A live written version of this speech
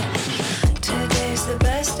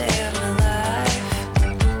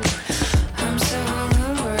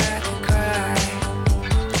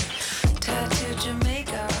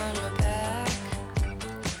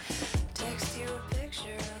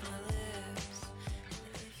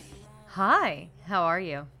Hi, how are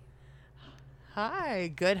you?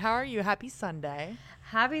 Hi, good. How are you? Happy Sunday.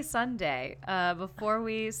 Happy Sunday. Before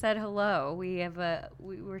we said hello, we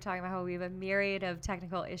were talking about how we have a myriad of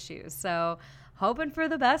technical issues. So, hoping for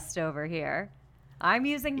the best over here. I'm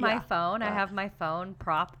using my Yeah. phone. I have my phone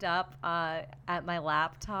propped up at my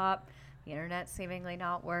laptop. The internet's seemingly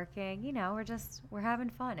not working. We're having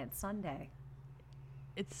fun. It's Sunday.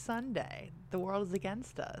 It's Sunday. The world is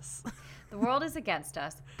against us. The world is against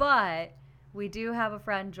us, but we do have a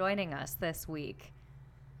friend joining us this week.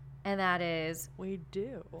 And that is We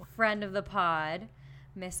do. friend of the pod,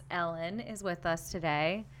 Miss Ellen, is with us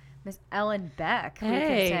today. Miss Ellen Beck, we can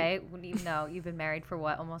Hey. say, even though you've been married for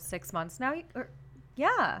almost 6 months now?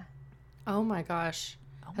 Yeah. Oh my gosh.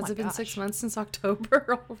 Oh Has my it been gosh. 6 months since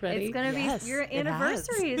October already? It's going to Yes, be, your it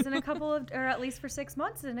anniversary has. is in a couple of, or at least for 6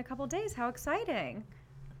 months, in a couple of days. How exciting.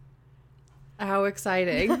 How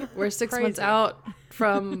exciting. We're 6 months Crazy. out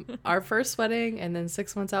from our first wedding and then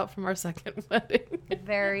 6 months out from our second wedding.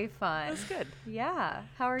 Very fun. That's good. Yeah.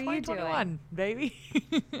 How are you doing? 2021, baby.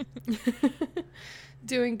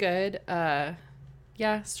 Doing good.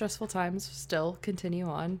 Yeah, stressful times still continue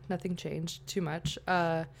on. Nothing changed too much.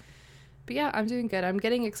 But yeah, I'm doing good. I'm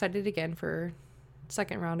getting excited again for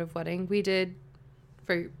second round of wedding. We did,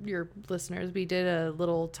 for your listeners, we did a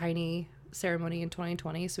little tiny ceremony in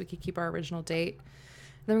 2020 so we could keep our original date.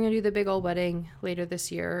 Then we're going to do the big old wedding later this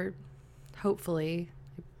year, hopefully.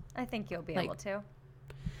 I think you'll be Like- able to.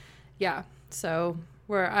 Yeah, so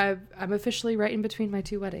I'm officially right in between my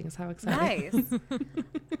two weddings. How exciting. Nice.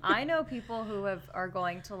 I know people who are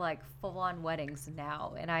going to like full on weddings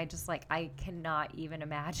now, and I cannot even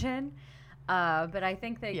imagine. But I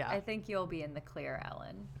think that Yeah. I think you'll be in the clear,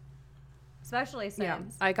 Ellen. Especially Yeah,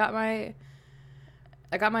 since I got my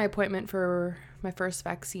appointment for my first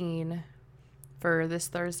vaccine for this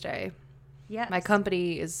Thursday. yes. My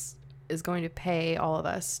company is going to pay all of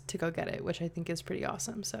us to go get it, which I think is pretty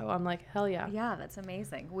awesome. So I'm like, hell yeah. Yeah, that's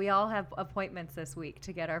amazing. We all have appointments this week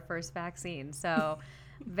to get our first vaccine, so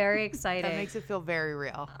very exciting. That makes it feel very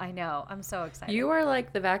real. I know. I'm so excited. You are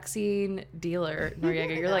like the vaccine dealer,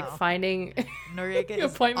 Noriega. You're like know. finding Noriega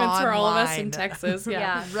is appointments for all of us in online. Texas. Yeah.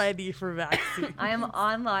 Yeah. Ready for vaccine. I am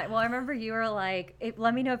online. Well, I remember you were like,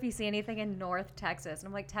 let me know if you see anything in North Texas. And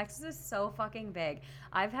I'm like, Texas is so fucking big.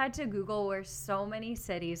 I've had to Google where so many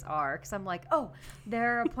cities are because I'm like, oh,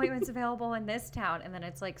 there are appointments available in this town. And then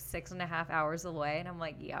it's like 6.5 hours away. And I'm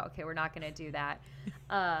like, yeah, okay, we're not going to do that.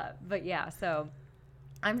 But yeah, so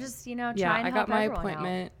I'm just, trying to Yeah, I help got my everyone out.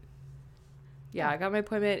 appointment. Yeah, I got my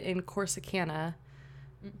appointment in Corsicana,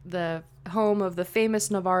 the home of the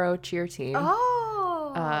famous Navarro cheer team.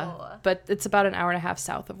 Oh. But it's about an hour and a half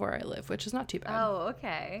south of where I live, which is not too bad. Oh,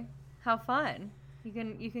 okay. How fun. You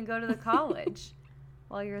can go to the college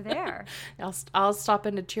while you're there. I'll stop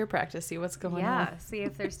into cheer practice, see what's going Yeah, on. see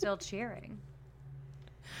if they're still cheering.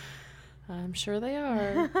 I'm sure they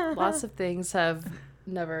are. Lots of things have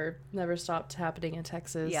never stopped happening in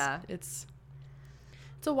Texas. Yeah. It's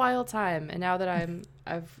a wild time, and now that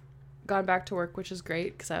I've gone back to work, which is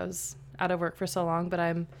great because I was out of work for so long, but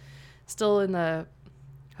I'm still in the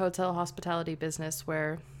hotel hospitality business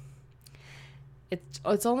where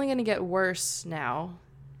it's only going to get worse now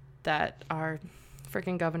that our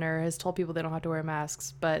freaking governor has told people they don't have to wear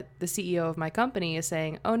masks, but the CEO of my company is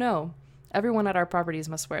saying, "Oh no, everyone at our properties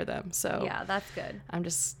must wear them." So Yeah, that's good. I'm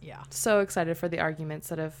just Yeah. so excited for the arguments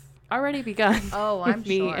that have already begun. Oh, with I'm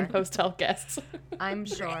me sure. and hotel guests. I'm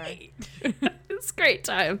sure. It's great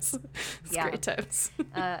times. It's Yeah. great times.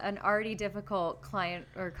 An already difficult client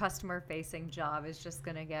or customer facing job is just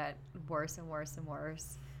going to get worse and worse and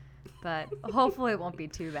worse. But hopefully it won't be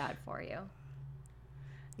too bad for you.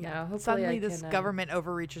 Yeah, hopefully Suddenly, I this can, government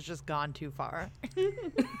overreach has just gone too far.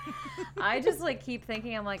 I just keep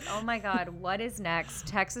thinking, I'm like, oh my God, what is next?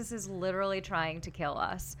 Texas is literally trying to kill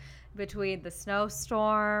us between the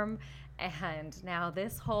snowstorm and now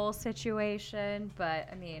this whole situation. But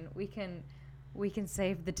I mean, we can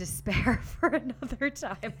save the despair for another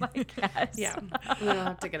time, I guess. Yeah, we don't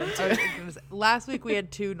have to get into I was it. gonna say, last week we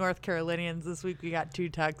had 2 North Carolinians. This week we got 2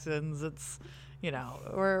 Texans. It's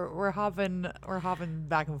we're hopping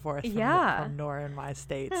back and forth from Nora and my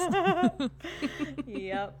states.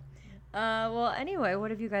 Yep. Well, anyway, what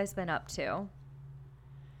have you guys been up to?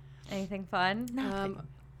 Anything fun?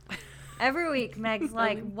 Every week, Meg's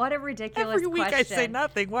like, what a ridiculous Every week question. I say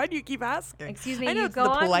nothing. Why do you keep asking? Excuse me, I know you it's go the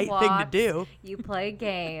on polite walks, thing to do. You play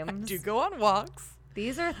games. I do go on walks.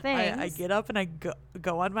 These are things. I get up and I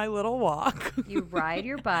go on my little walk. You ride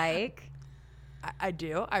your bike. I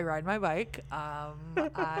do. I ride my bike.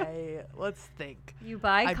 Let's think. You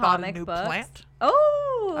buy I comic bought a new books. plant.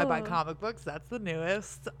 Oh, I buy comic books. That's the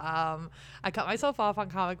newest. I cut myself off on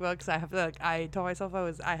comic books. I told myself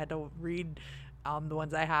I had to read the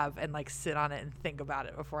ones I have and like sit on it and think about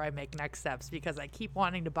it before I make next steps, because I keep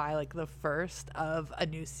wanting to buy like the first of a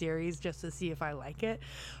new series just to see if I like it.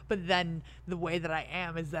 But then the way that I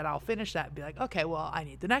am is that I'll finish that and be like, okay, well, I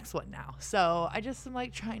need the next one now. So I just am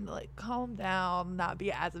like trying to like calm down, not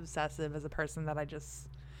be as obsessive as a person that I just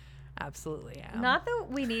absolutely am. Not that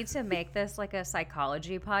we need to make this like a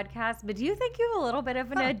psychology podcast, but do you think you have a little bit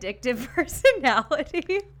of an addictive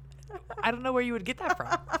personality? I don't know where you would get that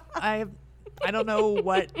from. I don't know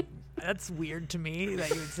what. That's weird to me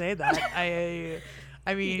that you would say that. I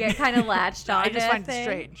mean, You get kind of latched on. I just find it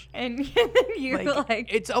strange. And you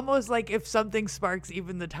like it's almost like if something sparks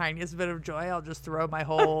even the tiniest bit of joy, I'll just throw my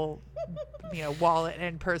whole wallet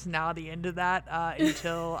and personality into that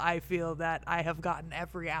until I feel that I have gotten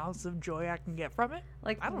every ounce of joy I can get from it.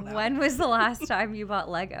 like I don't know. when was the last time you bought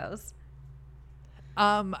Legos?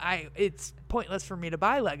 It's pointless for me to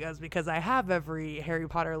buy Legos because I have every Harry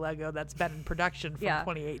Potter Lego that's been in production from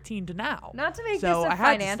 2018 to now. Not to make So this I a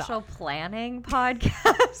had to financial planning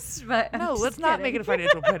podcast, but No, let's not make it a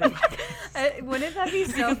financial planning. Wouldn't that be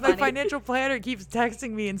so Because funny? my financial planner keeps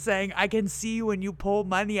texting me and saying, I can see when you pull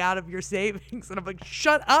money out of your savings. And I'm like,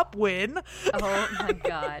 shut up, Win. Oh my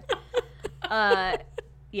god.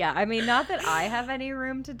 Yeah, I mean, not that I have any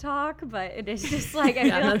room to talk, but it is just like I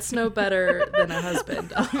feel that's no better than a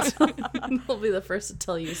husband. I'll be the first to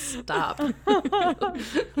tell you stop.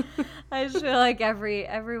 I just feel like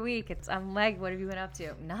every week I'm like, what have you been up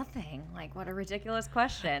to? Nothing. Like, what a ridiculous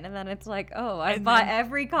question. And then it's like, oh, I bought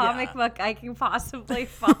every comic book I can possibly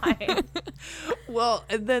find. Well,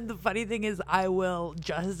 and then the funny thing is I will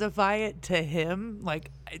justify it to him,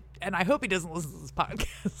 and I hope he doesn't listen to this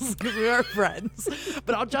podcast because we are friends,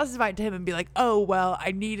 but I'll justify it to him and be like, oh, well,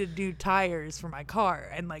 I needed new tires for my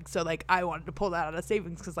car. And I wanted to pull that out of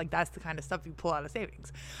savings because that's the kind of stuff you pull out of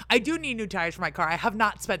savings. I do need new tires for my car. I have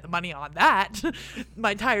not spent the money on that.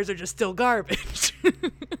 My tires are just still garbage.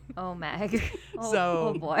 Oh, Meg.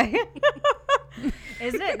 Oh boy.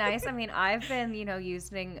 Isn't it nice? I mean, I've been,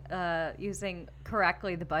 using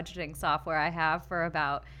correctly the budgeting software I have for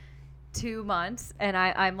about 2 months, and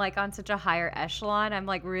I'm like on such a higher echelon. I'm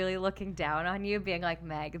like really looking down on you, being like,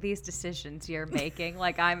 Meg, these decisions you're making,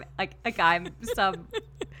 I'm some.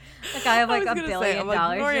 Like I have like $1 billion.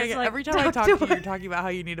 Gloria, just, every time I talk to you, you're talking about how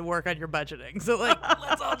you need to work on your budgeting. So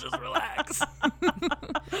let's all just relax.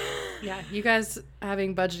 Yeah, you guys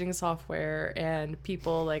having budgeting software and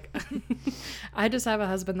people I just have a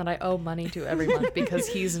husband that I owe money to every month because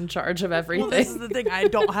he's in charge of everything. Well, this is the thing. I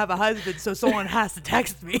don't have a husband, so someone has to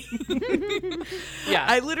text me. Yeah.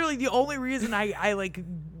 I literally, the only reason I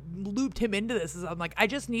looped him into this is I'm like, I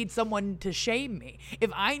just need someone to shame me. If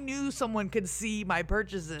I knew someone could see my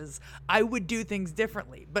purchases, I would do things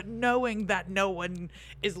differently. But knowing that no one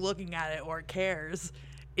is looking at it or cares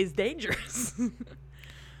is dangerous.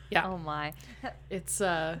 Yeah. Oh my. It's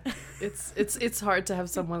hard to have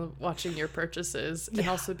someone watching your purchases and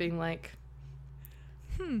also being like,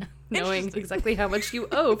 knowing exactly how much you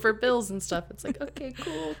owe for bills and stuff. It's like, okay,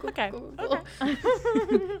 cool.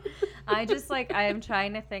 I just I am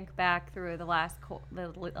trying to think back through the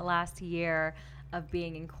last year of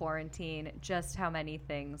being in quarantine, just how many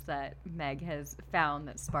things that Meg has found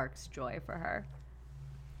that sparks joy for her.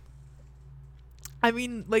 I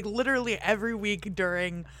mean, literally every week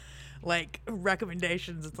during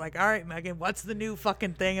recommendations, it's like, all right, Megan, what's the new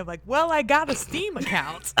fucking thing? I'm like, well, I got a Steam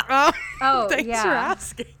account. Thanks for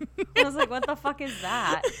asking. I was like, what the fuck is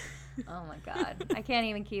that? Oh my god, I can't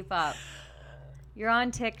even keep up. You're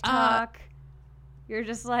on TikTok. You're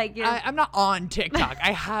just I'm not on TikTok.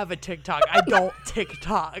 I have a TikTok. I don't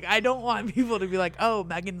TikTok. I don't want people to be like, oh,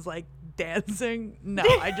 Megan's dancing. No,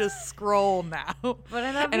 I just scroll now.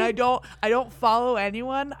 And I don't follow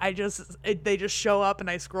anyone. They just show up and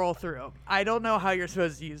I scroll through them. I don't know how you're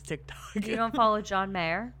supposed to use TikTok. You don't follow John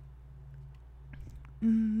Mayer?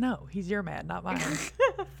 No, he's your man, not mine.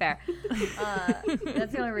 Fair.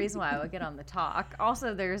 That's the only reason why I would get on the talk.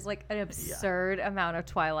 Also, there's an absurd amount of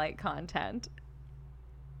Twilight content.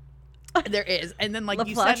 There is. And then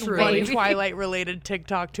you plush send one baby. Twilight related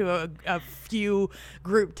TikTok to a few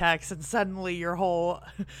group texts and suddenly your whole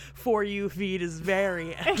For You feed is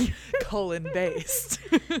very Cullen based.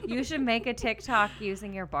 You should make a TikTok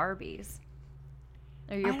using your Barbies.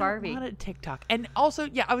 Or your Barbie. I don't want a TikTok. And also,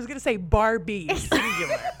 yeah, I was going to say Barbie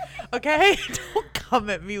singular. Okay? Don't come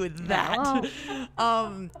at me with that.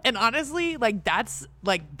 No. And honestly, like that's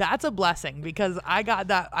a blessing because I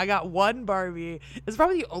got one Barbie. It's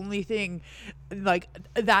probably the only thing like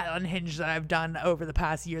that unhinged that I've done over the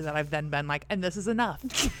past year that I've then been like, and this is enough.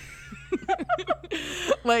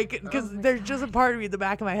 Like, because there's just a part of me in the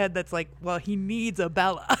back of my head that's like, well, he needs a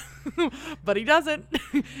Bella. But he doesn't.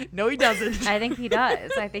 No, he doesn't. I think he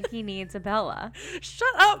does. I think he needs a Bella.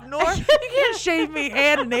 Shut up, Nor. You can't shame me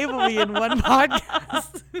and enable me in one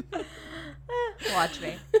podcast. Watch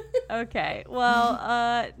me. Okay. Well,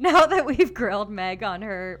 now that we've grilled Meg on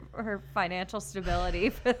her financial stability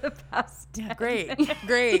for the past 10 Great. minutes.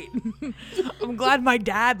 Great. I'm glad my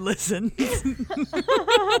dad listens.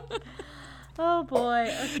 Oh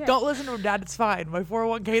boy. Okay. Don't listen to him, Dad. It's fine. My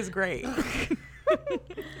 401k is great.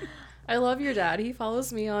 I love your dad. He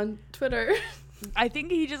follows me on Twitter. I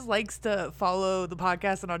think he just likes to follow the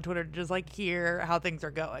podcast and on Twitter to just like hear how things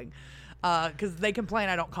are going. Because they complain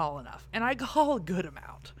I don't call enough. And I call a good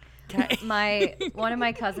amount. Okay. One of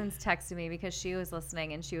my cousins texted me because she was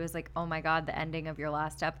listening and she was like, "Oh my God, the ending of your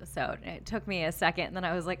last episode." And it took me a second, and then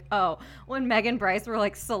I was like, "Oh, when Meg and Bryce were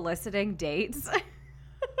like soliciting dates."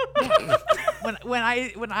 when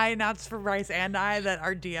I announced for Bryce and I that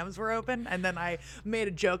our DMs were open, and then I made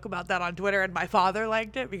a joke about that on Twitter, and my father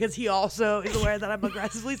liked it because he also is aware that I'm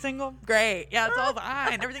aggressively single. Great. Yeah, it's all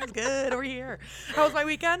fine. Everything's good over here. How was my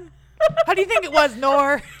weekend? How do you think it was,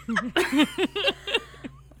 Nor?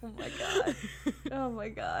 Oh my God. Oh my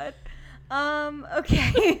God.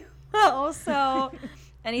 Okay. Well, so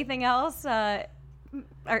anything else?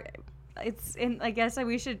 It's in. I guess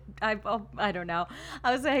we should. I don't know.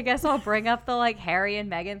 I guess I'll bring up the like Harry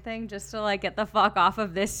and Meghan thing just to like get the fuck off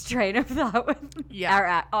of this train of thought with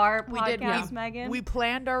our podcast, Meghan. We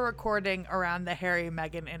planned our recording around the Harry and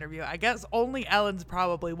Meghan interview. I guess only Ellen's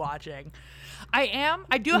probably watching.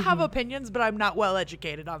 I do have opinions, but I'm not well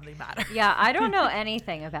educated on the matter. Yeah, I don't know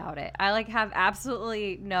anything about it. I like have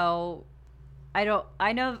absolutely no. I know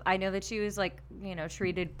that she was like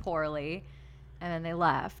treated poorly. And then they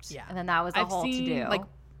left. Yeah. And then that was a whole to-do.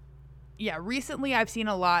 Recently I've seen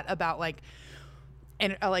a lot about like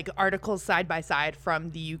articles side by side from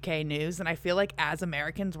the UK news, and I feel like as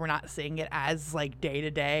Americans we're not seeing it as like day to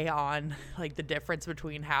day on like the difference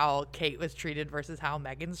between how Kate was treated versus how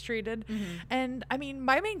Meghan's treated. Mm-hmm. And I mean,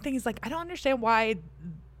 my main thing is like I don't understand why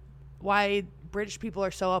British people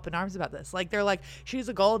are so up in arms about this. Like they're like, she's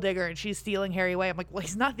a gold digger and she's stealing Harry away. I'm like, well,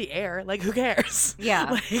 he's not the heir. Like, who cares? Yeah.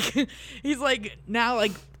 Like he's like now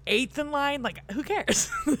like 8th in line. Like, who cares?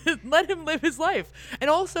 Let him live his life. And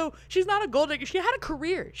also, she's not a gold digger. She had a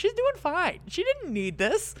career. She's doing fine. She didn't need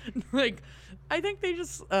this. Like, I think they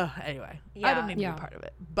just anyway. Yeah. I don't need to be part of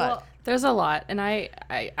it. But there's a lot, and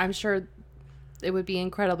I'm sure it would be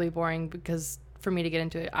incredibly boring because for me to get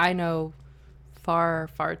into it, I know far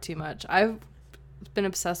too much. I've been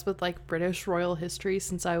obsessed with like British royal history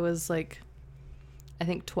since I was like I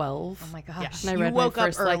think 12. Oh my gosh. And I read my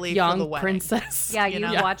first like young princess. Yeah, you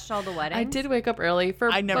watched all the weddings? I did wake up early for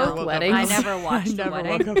both weddings. I never watched the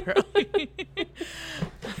wedding. Woke up early.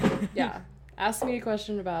 Yeah. Ask me a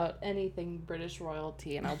question about anything British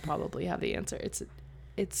royalty and I'll probably have the answer.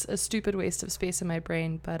 It's a stupid waste of space in my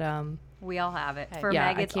brain, but we all have it. For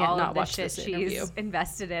Meg, it's all of the shit she's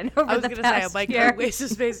invested in over the past year. I was going to say, I'm like, waste of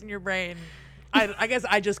space in your brain. I guess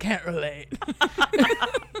I just can't relate.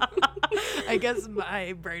 I guess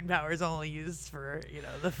my brain power is only used for,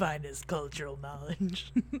 the finest cultural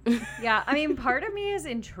knowledge. Yeah, I mean, part of me is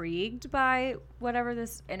intrigued by whatever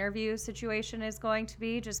this interview situation is going to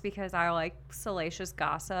be, just because I like salacious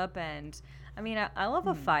gossip, and I mean, I love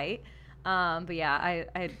a fight. But yeah,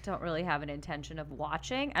 I don't really have an intention of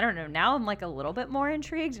watching. I don't know. Now I'm like a little bit more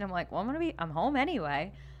intrigued, and I'm like, well, I'm home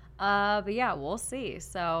anyway. But yeah, we'll see.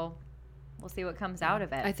 So we'll see what comes out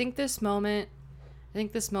of it. I think this moment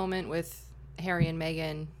with Harry and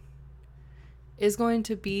Meghan is going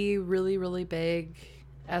to be really, really big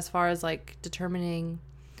as far as like determining.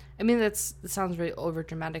 I mean, that sounds really over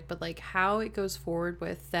dramatic, but like how it goes forward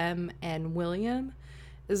with them and William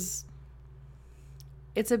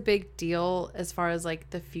it's a big deal as far as like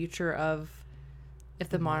the future of if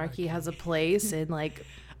the monarchy has a place in like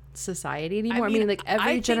society anymore. I mean like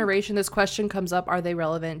every generation this question comes up: are they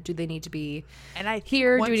relevant? Do they need to be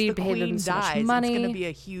here? Do we need to pay them so much money? It's going to be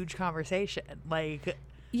a huge conversation. Like,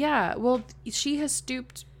 yeah, well, she has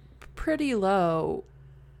stooped pretty low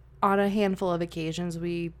on a handful of occasions.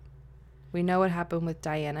 We know what happened with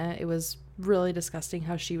Diana. It was really disgusting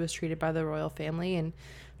how she was treated by the royal family, and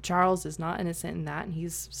Charles is not innocent in that, and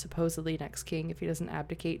he's supposedly next king if he doesn't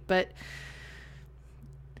abdicate. But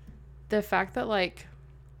the fact that like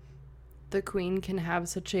the queen can have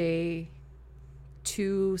such a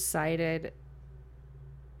two-sided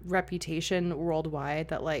reputation worldwide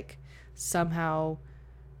that like somehow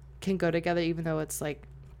can go together, even though it's like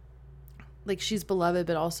she's beloved,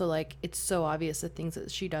 but also like it's so obvious the things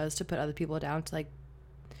that she does to put other people down to like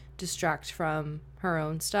distract from her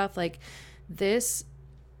own stuff. Like this,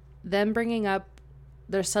 them bringing up,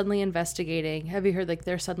 they're suddenly investigating. Have you heard like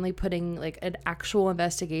they're suddenly putting like an actual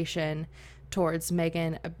investigation towards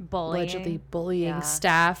Meghan allegedly bullying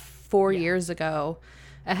staff 4 years ago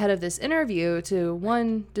ahead of this interview to,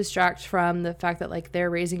 one, distract from the fact that like they're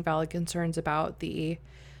raising valid concerns about the,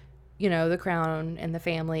 you know, the crown and the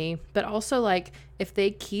family, but also like if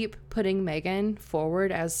they keep putting Meghan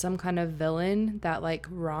forward as some kind of villain that like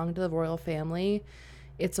wronged the royal family,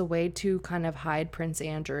 it's a way to kind of hide Prince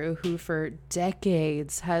Andrew, who for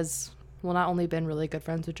decades has, well, not only been really good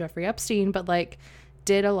friends with Jeffrey Epstein, but like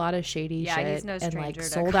did a lot of shady shit he's no and like stranger to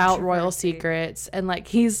sold out royal controversy. secrets, and like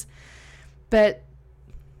but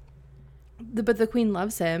the queen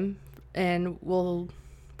loves him and will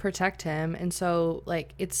protect him, and so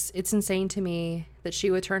like it's insane to me that she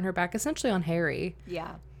would turn her back essentially on Harry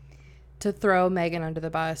to throw Meghan under the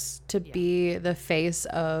bus, to be the face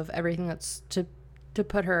of everything, that's to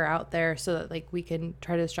put her out there so that like we can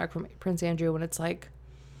try to distract from Prince Andrew, when it's like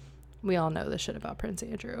we all know the shit about Prince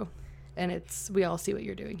Andrew and we all see what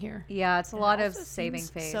you're doing here. It's a lot of saving seems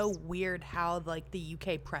face. so weird how like the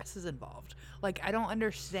UK press is involved. Like I don't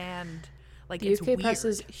understand. Like The it's UK weird. press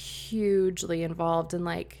is hugely involved in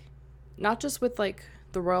like not just with like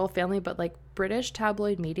the royal family, but like British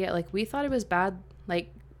tabloid media. Like we thought it was bad.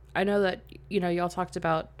 Like I know that, you know, y'all talked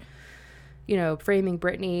about, you know, framing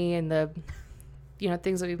Britney and the, you know,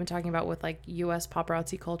 things that we've been talking about with like US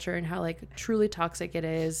paparazzi culture and how like truly toxic it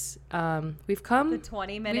is. We've come the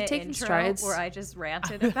 20-minute taken intro strides. where I just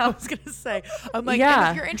ranted I about was gonna say, I'm like, Yeah. and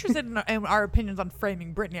if you're interested in our opinions on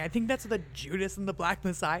framing Britney, I think that's the Judas and the Black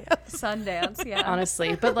Messiah. Sundance.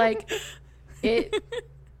 honestly, but like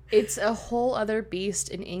it's a whole other beast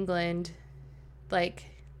in England. Like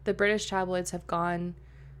the British tabloids have gone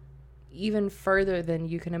even further than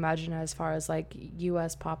you can imagine as far as like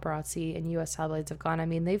US paparazzi and US tabloids have gone. I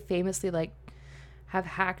mean, they famously like have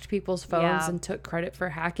hacked people's phones and took credit for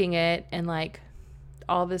hacking it and like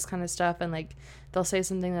all this kind of stuff, and like they'll say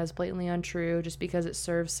something that's blatantly untrue just because it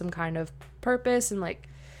serves some kind of purpose. And like,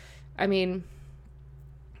 I mean,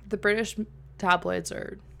 the British tabloids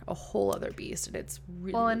are a whole other beast, and it's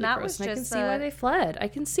really, Well, and really that gross. was And I can just see why they fled. I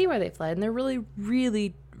can see why they fled, and they're really,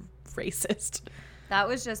 really racist. That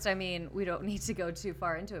was just, I mean, we don't need to go too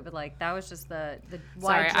far into it, but like that was just the Sorry,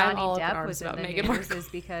 why I'm Johnny all up in Depp arms was in about the Meghan news Markle. is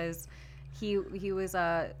because he was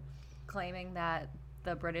claiming that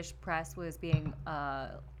the British press was being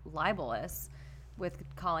libelous with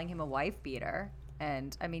calling him a wife beater.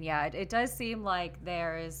 And I mean, it does seem like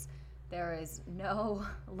there is no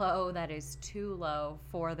low that is too low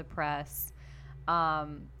for the press.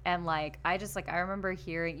 And like I remember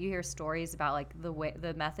you hear stories about like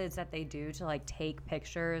the methods that they do to like take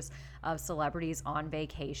pictures of celebrities on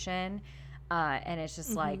vacation, and it's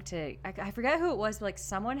just like I forget who it was, but like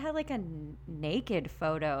someone had like a naked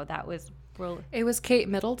photo that was It was Kate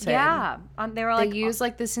Middleton. they were like They used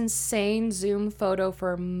like this insane zoom photo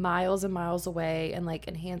for miles and miles away and like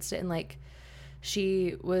enhanced it, and like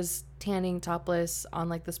she was tanning topless on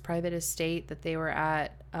like this private estate that they were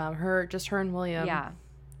at, her and William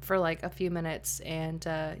for like a few minutes, and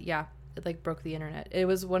it like broke the internet. It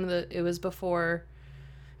was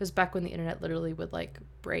back when the internet literally would like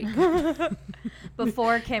break.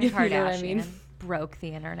 before Kim You know Kardashian what I mean? broke the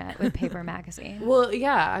internet with Paper Magazine. Well,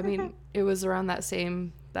 yeah, I mean, it was around that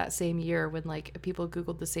same year when like people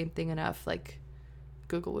Googled the same thing enough, like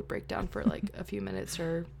Google would break down for like a few minutes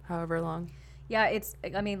or however long. Yeah, it's,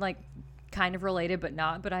 I mean, like, kind of related, but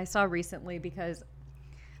not. But I saw recently, because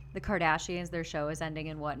the Kardashians, their show is ending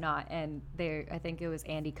and whatnot, and I think it was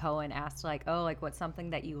Andy Cohen asked, like, oh, like, what's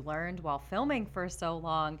something that you learned while filming for so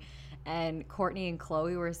long? And Kourtney and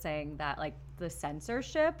Khloe were saying that, like, the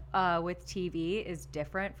censorship with TV is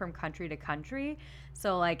different from country to country.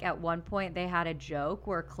 So, like, at one point they had a joke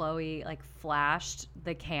where Khloe, like, flashed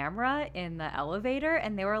the camera in the elevator,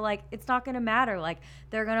 and they were like, it's not going to matter. Like,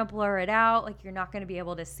 they're going to blur it out. Like, you're not going to be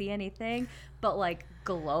able to see anything. But, like,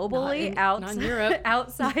 globally, not in Europe.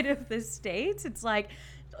 outside of the States, it's like,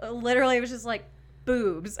 literally, it was just, like,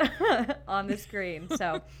 boobs on the screen.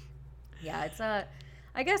 So, yeah, it's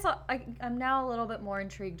I guess I'm now a little bit more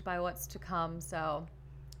intrigued by what's to come, so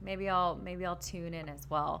maybe I'll tune in as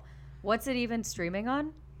well. What's it even streaming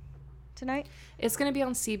on tonight? It's going to be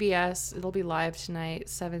on CBS. It'll be live tonight,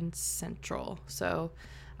 7 Central. So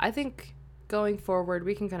I think going forward,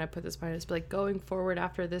 we can kind of put this behind us, but like going forward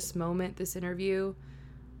after this moment, this interview,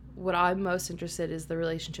 what I'm most interested in is the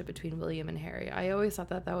relationship between William and Harry. I always thought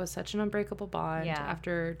that was such an unbreakable bond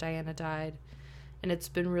after Diana died. And it's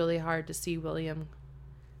been really hard to see William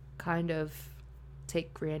kind of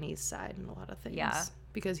take Granny's side in a lot of things. Yeah.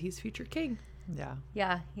 Because he's future king. Yeah.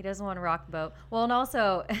 Yeah, he doesn't want to rock the boat. Well, and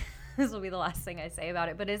also, this will be the last thing I say about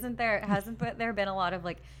it, but hasn't there been a lot of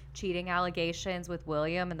like cheating allegations with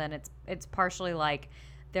William, and then it's partially like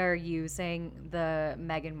they're using the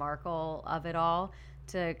Meghan Markle of it all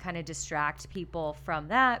to kind of distract people from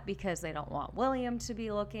that because they don't want William to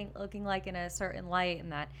be looking like in a certain light,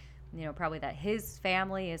 and that, you know, probably that his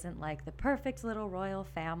family isn't like the perfect little royal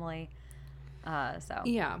family. So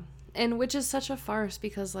yeah, and which is such a farce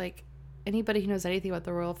because like anybody who knows anything about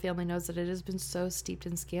the royal family knows that it has been so steeped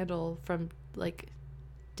in scandal from like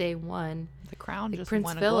day one. The Crown, like just Prince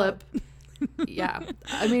won Philip. Yeah,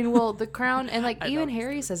 I mean, well, the Crown, and like even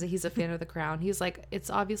Harry says that he's a fan of the Crown. He's like, it's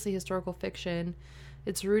obviously historical fiction.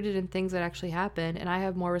 It's rooted in things that actually happened, and I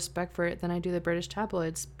have more respect for it than I do the British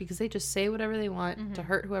tabloids because they just say whatever they want to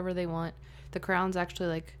hurt whoever they want. The Crown's actually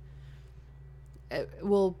like,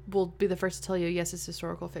 will be the first to tell you, yes, it's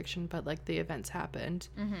historical fiction, but like the events happened.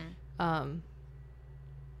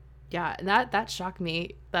 Yeah, and that shocked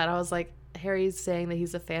me that I was like, Harry's saying that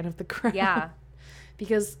he's a fan of the Crown. yeah,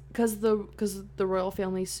 because the royal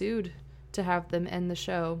family sued to have them end the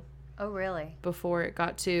show. Oh, really? Before it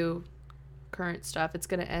got to current stuff. It's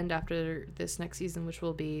going to end after this next season, which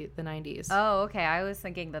will be the 90s. Oh, okay. I was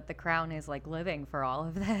thinking that The Crown is like living for all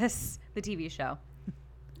of this, the TV show.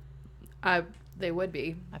 They would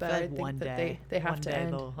be, but I feel like I think one that day they have to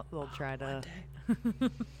end. They'll try to.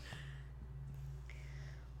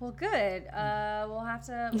 Well, good. We'll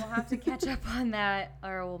have to catch up on that,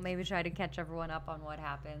 or we'll maybe try to catch everyone up on what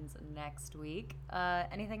happens next week.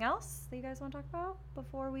 Anything else that you guys want to talk about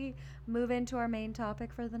before we move into our main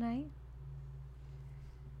topic for the night?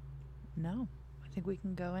 No, I think we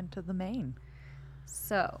can go into the main.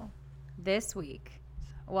 So, this week,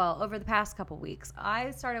 well, over the past couple weeks,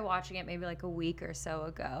 I started watching it maybe like a week or so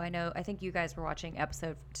ago. I think you guys were watching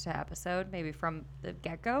episode to episode, maybe from the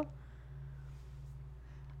get-go.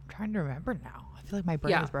 Trying to remember now. I feel like my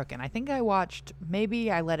brain is broken. I think I watched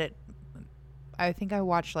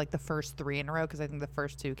like the first 3 in a row because I think the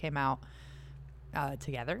first 2 came out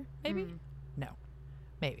together. Maybe no,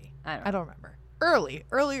 maybe I don't remember.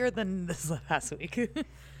 Earlier than this last week.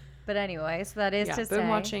 But anyway, so that is to say, been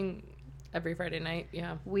watching every Friday night.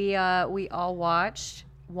 Yeah, we all watched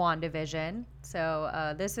WandaVision.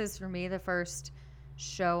 So this is for me the first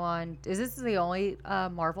show on. Is this the only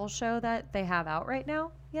Marvel show that they have out right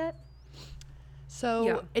now yet?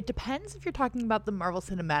 So it depends if you're talking about the Marvel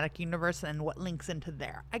Cinematic Universe and what links into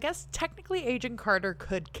there. I guess technically Agent Carter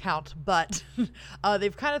could count, but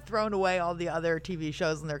they've kind of thrown away all the other TV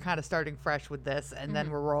shows and they're kind of starting fresh with this. And then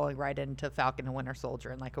we're rolling right into Falcon and Winter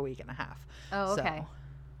Soldier in like a week and a half. Oh, okay. So,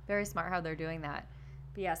 very smart how they're doing that.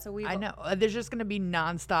 But yeah, so I know. There's just going to be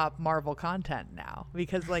nonstop Marvel content now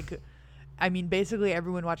because like... I mean, basically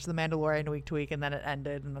everyone watched The Mandalorian week to week and then it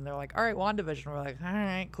ended and then they're like, all right, WandaVision. We're like, all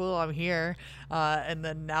right, cool, I'm here. And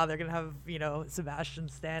then now they're going to have, Sebastian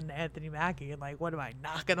Stan and Anthony Mackie. And like, what am I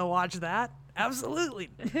not going to watch that? Absolutely.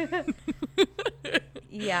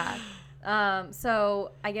 Yeah.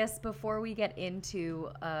 So I guess before we get into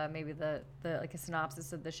maybe the like a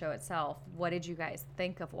synopsis of the show itself, what did you guys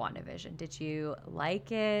think of WandaVision? Did you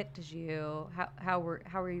like it? Did you, how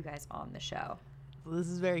were you guys on the show? This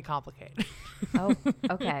is very complicated. Oh,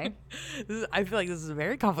 okay. I feel like this is a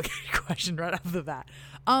very complicated question right off the bat.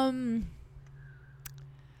 I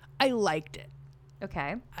liked it.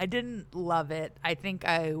 Okay. I didn't love it. I think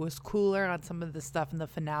I was cooler on some of the stuff in the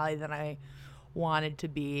finale than I wanted to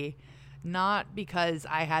be. Not because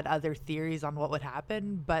I had other theories on what would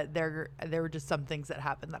happen, but there were just some things that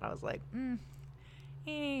happened that I was like,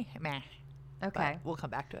 meh. Okay. But we'll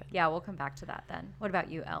come back to it. Yeah, we'll come back to that then. What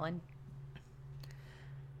about you, Ellen?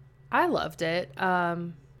 I loved it.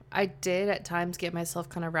 I did at times get myself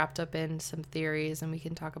kind of wrapped up in some theories, and we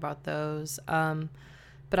can talk about those.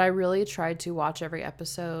 But I really tried to watch every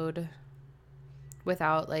episode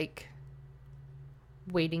without like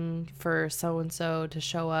waiting for so-and-so to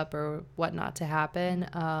show up or whatnot to happen.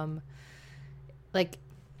 Like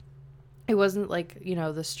it wasn't like,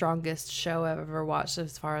 the strongest show I've ever watched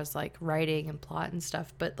as far as like writing and plot and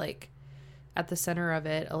stuff, but like at the center of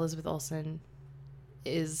it, Elizabeth Olsen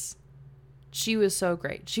she was so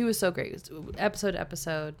great. She was so great. Episode to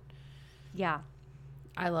episode. Yeah.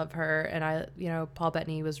 I love her. And Paul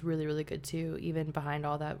Bettany was really, really good too, even behind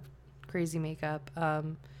all that crazy makeup.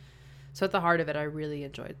 So at the heart of it, I really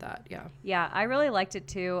enjoyed that. Yeah. Yeah, I really liked it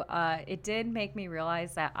too. It did make me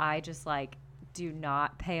realize that I just like do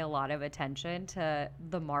not pay a lot of attention to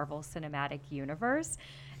the Marvel Cinematic Universe.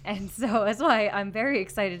 And so that's why I'm very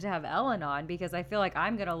excited to have Ellen on, because I feel like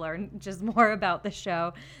I'm going to learn just more about the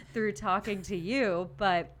show through talking to you.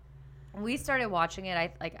 But we started watching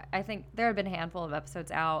it. I think there had been a handful of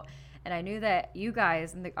episodes out, and I knew that you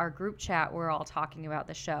guys in our group chat were all talking about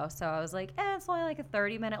the show. So I was like, it's only like a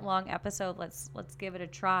 30-minute long episode. Let's give it a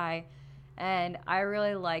try. And I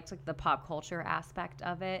really liked like the pop culture aspect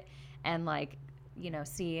of it, and like, you know,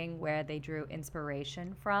 seeing where they drew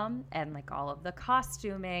inspiration from, and like all of the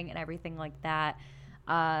costuming and everything like that.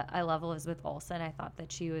 I love Elizabeth Olsen. I thought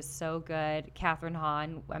that she was so good. Catherine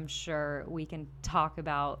Hahn, I'm sure we can talk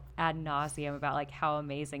about ad nauseum about like how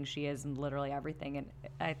amazing she is in literally everything, and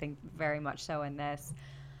I think very much so in this.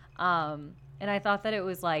 And I thought that it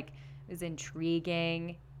was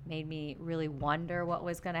intriguing, made me really wonder what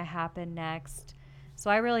was going to happen next.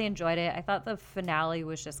 So I really enjoyed it. I thought the finale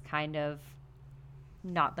was just kind of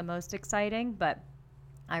not the most exciting, but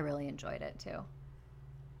I really enjoyed it too.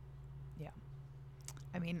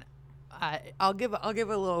 I mean, I'll give a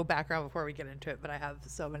little background before we get into it, but I have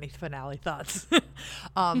so many finale thoughts.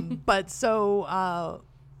 But so,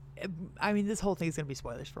 I mean, this whole thing is going to be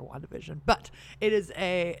spoilers for WandaVision, but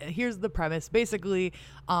here's the premise. Basically,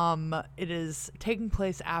 it is taking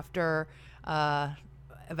place after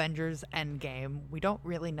Avengers Endgame. We don't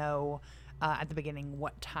really know at the beginning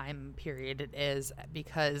what time period it is,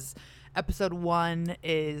 because episode 1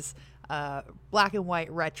 is black and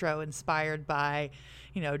white retro inspired by,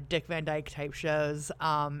 you know, Dick Van Dyke type shows.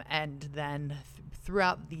 And then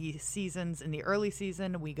throughout the seasons, in the early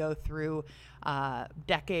season, we go through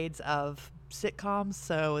decades of sitcoms.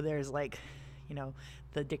 So there's like, you know,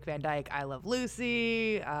 the Dick Van Dyke I Love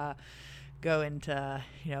Lucy, go into,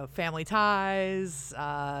 you know, Family Ties,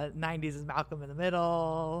 90s is Malcolm in the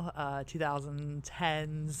Middle,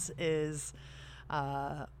 2010s is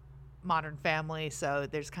Modern Family. So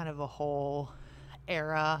there's kind of a whole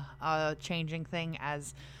era changing thing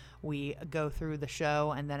as we go through the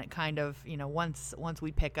show, and then it kind of, you know, once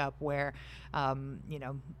we pick up where you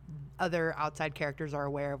know, other outside characters are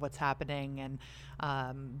aware of what's happening, and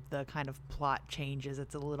the kind of plot changes.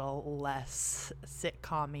 It's a little less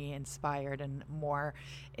sitcom-y inspired and more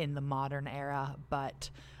in the modern era, but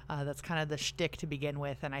that's kind of the shtick to begin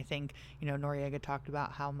with. And I think, you know, Noriega talked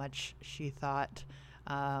about how much she thought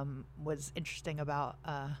was interesting about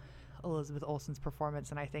Elizabeth Olsen's performance,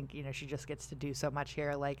 and I think, you know, she just gets to do so much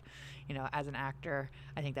here. Like, you know, as an actor,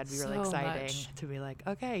 I think that'd be really exciting to be like,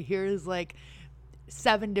 okay, here's like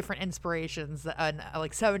 7 different inspirations and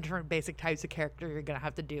like 7 different basic types of character you're gonna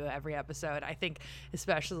have to do every episode. I think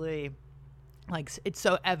especially like it's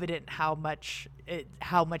so evident how much it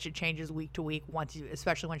changes week to week,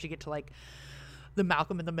 especially once you get to like the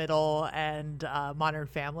Malcolm in the Middle and Modern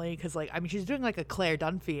Family, because like, I mean, she's doing like a Claire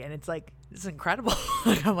Dunphy, and it's like, this is incredible.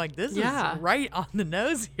 Like, I'm like, this is right on the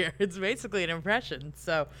nose here. It's basically an impression.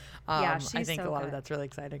 So I think a lot of that's really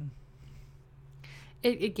exciting.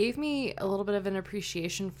 It gave me a little bit of an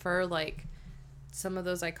appreciation for like some of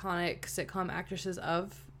those iconic sitcom actresses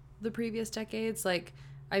of the previous decades. Like,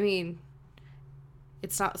 I mean,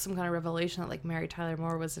 it's not some kind of revelation that like Mary Tyler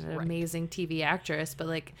Moore was an amazing TV actress, but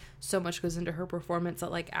like so much goes into her performance that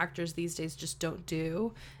like actors these days just don't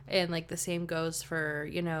do. And like the same goes for,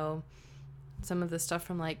 you know, some of the stuff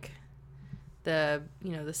from like the,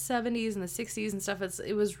 you know, the 70s and the 60s and stuff.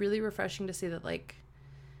 It was really refreshing to see that like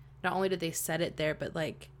not only did they set it there, but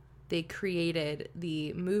like they created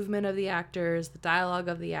the movement of the actors, the dialogue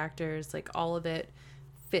of the actors, like all of it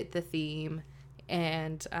fit the theme.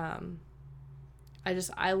 And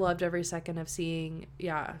I loved every second of seeing,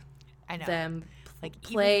 I know, them like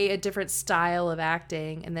play a different style of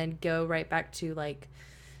acting and then go right back to like,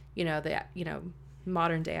 you know,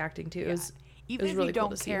 modern day acting too. Yeah. Even if really you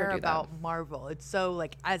don't care about Marvel, it's so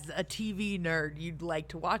like, as a TV nerd, you'd like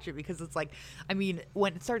to watch it because it's like, I mean,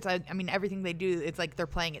 when it starts, I mean, everything they do, it's like they're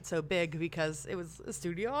playing it so big because it was a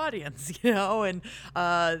studio audience, you know, and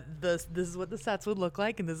this is what the sets would look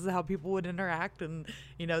like, and this is how people would interact, and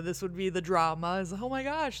you know, this would be the drama. Is, oh my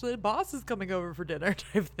gosh, the boss is coming over for dinner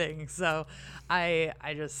type thing. So I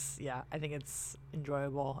think it's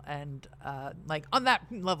enjoyable, and like on that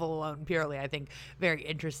level alone, purely, I think very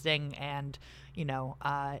interesting, and you know,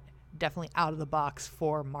 definitely out of the box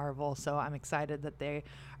for Marvel. So I'm excited that they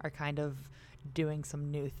are kind of doing some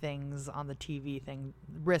new things on the TV thing,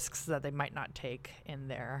 risks that they might not take in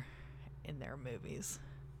their movies.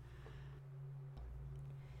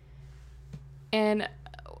 And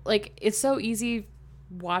like, it's so easy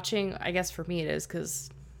watching, I guess for me it is, because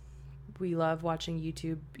we love watching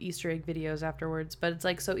YouTube Easter egg videos afterwards, but it's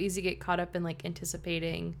like so easy to get caught up in like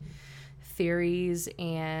anticipating theories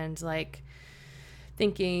and like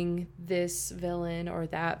thinking this villain or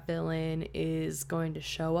that villain is going to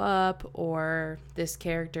show up, or this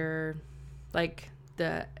character, like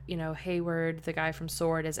the, you know, Hayward, the guy from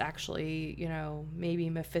Sword, is actually, you know, maybe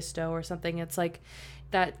Mephisto or something. It's like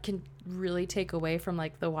that can really take away from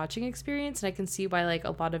like the watching experience. And I can see why like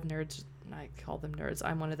a lot of nerds, I call them nerds,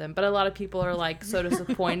 I'm one of them, but a lot of people are like so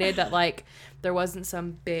disappointed that like there wasn't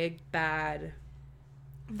some big bad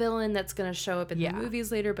villain that's gonna show up in the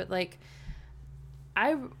movies later. But like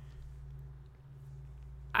upon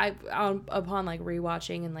like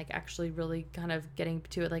rewatching and like actually really kind of getting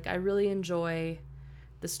to it, like I really enjoy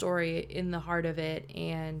the story in the heart of it,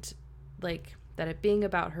 and like that it being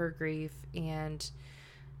about her grief and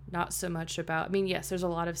not so much about, I mean, yes, there's a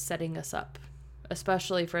lot of setting us up,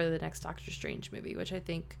 especially for the next Doctor Strange movie, which I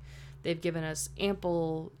think they've given us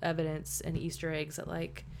ample evidence and Easter eggs that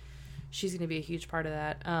like she's going to be a huge part of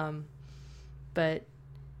that. But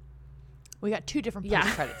we got 2 different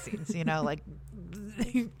post-credit scenes, you know, like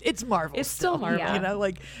it's Marvel. It's still Marvel. You know,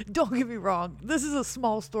 like, don't get me wrong. This is a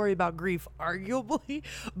small story about grief, arguably,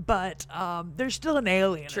 but there's still an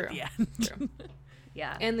alien at the end. True.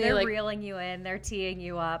 Yeah. And they're like, reeling you in. They're teeing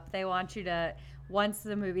you up. They want you to, once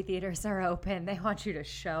the movie theaters are open, they want you to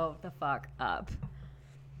show the fuck up.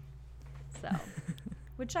 So,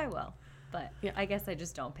 which I will. But I guess I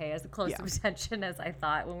just don't pay as close of attention as I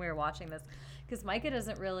thought when we were watching this. Because Micah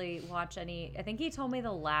doesn't really watch any. I think he told me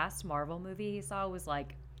the last Marvel movie he saw was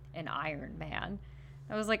like an Iron Man.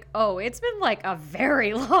 I was like, oh, it's been like a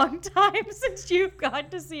very long time since you've gotten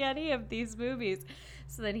to see any of these movies.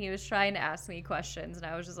 So then he was trying to ask me questions, and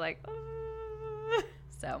I was just like,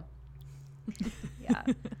 so. Yeah.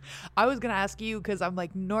 I was going to ask you, because I'm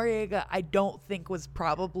like, Noriega, I don't think was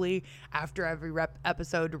probably after every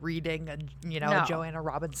episode reading a Joanna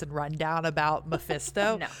Robinson rundown about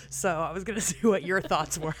Mephisto. No. So I was going to see what your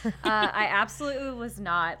thoughts were. I absolutely was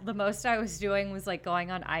not. The most I was doing was like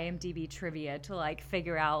going on IMDb trivia to like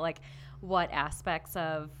figure out like what aspects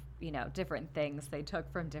of, you know, different things they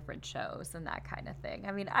took from different shows and that kind of thing.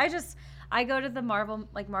 I mean, I go to the Marvel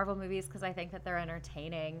movies because I think that they're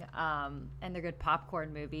entertaining, and they're good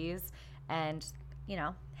popcorn movies, and, you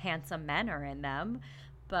know, handsome men are in them.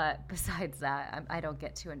 But besides that, I don't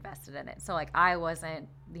get too invested in it. So like I wasn't,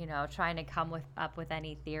 you know, trying to come up with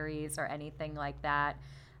any theories or anything like that.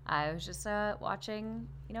 I was just watching,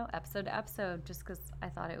 you know, episode to episode just because I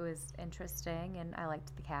thought it was interesting and I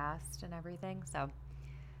liked the cast and everything. So,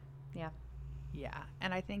 yeah. Yeah.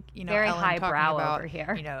 And I think, you know, very Ellen highbrow about, over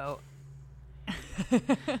here. You know,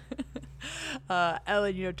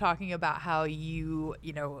 Ellen, you know, talking about how you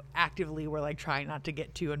know, actively were like trying not to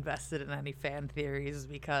get too invested in any fan theories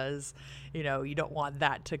because, you know, you don't want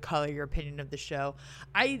that to color your opinion of the show.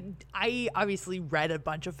 I obviously read a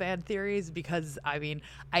bunch of fan theories because, I mean,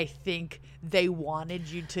 I think they wanted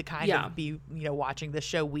you to kind of be, you know, watching the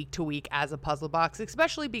show week to week as a puzzle box,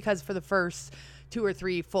 especially because for the first 2 or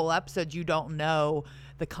 3 full episodes, you don't know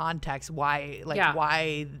the context why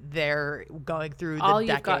they're going through the all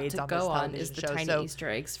decades you've got to on go this on is the show. tiny Easter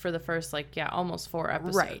eggs for the first almost 4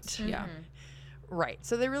 episodes. Right. Mm-hmm. Yeah. Right.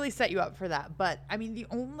 So they really set you up for that. But I mean, the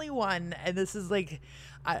only one, and this is like,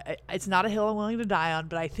 it's not a hill I'm willing to die on,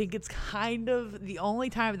 but I think it's kind of the only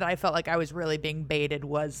time that I felt like I was really being baited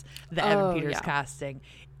was the Evan Peters casting.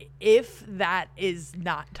 If that is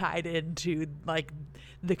not tied into like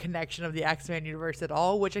the connection of the X-Men universe at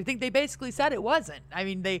all, which I think they basically said it wasn't. I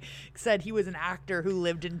mean, they said he was an actor who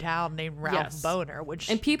lived in town named Ralph Boner, which,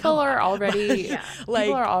 and people are already like,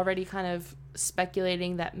 people are already kind of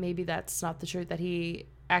speculating that maybe that's not the truth, that he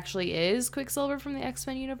actually is Quicksilver from the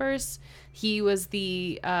X-Men universe. He was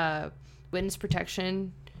the witness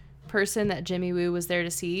protection person that Jimmy Woo was there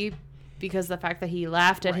to see, because the fact that he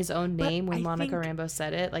laughed at his own name when Monica Rambeau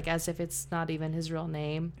said it, like as if it's not even his real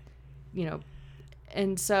name, you know.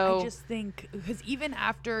 And so I just think, because even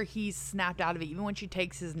after he's snapped out of it, even when she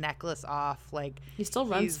takes his necklace off, like he still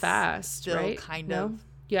runs fast, still right? kind of,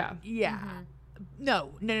 yeah.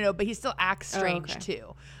 No, but he still acts strange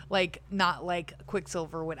too. Like, not like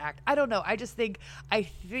Quicksilver would act. I don't know. I think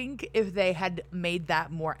if they had made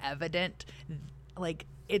that more evident, like,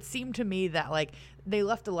 it seemed to me that like they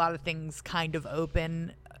left a lot of things kind of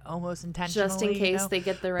open, almost intentionally, just in case they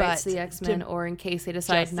get the rights to the X-Men, or in case they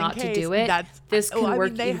decide not to do it. This can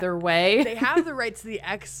work either way. They have the rights to the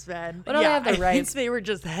X-Men. But they have the rights. They were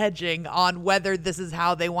just hedging on whether this is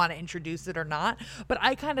how they want to introduce it or not. But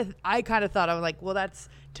I kind of thought, I was like, well, that's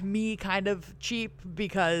to me kind of cheap,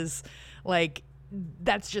 because like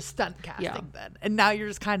that's just stunt casting Yeah. then. And now you're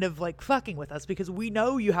just kind of like fucking with us because we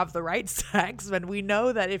know you have the rights to X-Men. We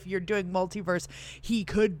know that if you're doing multiverse, he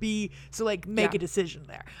could be, so like make Yeah. a decision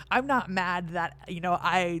there. I'm not mad that,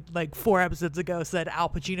 I like 4 episodes ago said Al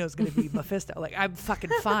Pacino's going to be Mephisto. Like I'm fucking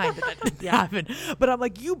fine that didn't happen. But I'm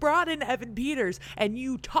like, you brought in Evan Peters and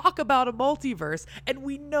you talk about a multiverse and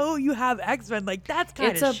we know you have X-Men. Like that's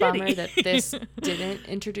kind It's of a shitty. bummer that this didn't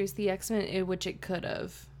introduce the X-Men, which it could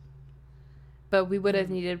have. But we would have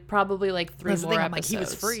needed probably like 3 That's the more thing, I'm like, episodes. he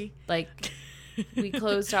was free. Like, we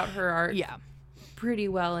closed out her arc Yeah. pretty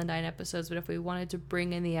well in 9 episodes. But if we wanted to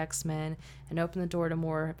bring in the X-Men and open the door to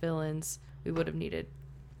more villains, we would have needed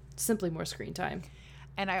simply more screen time.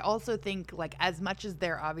 And I also think, like, as much as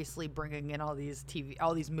they're obviously bringing in all these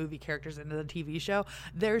movie characters into the TV show,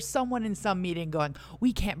 there's someone in some meeting going,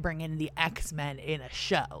 we can't bring in the X-Men in a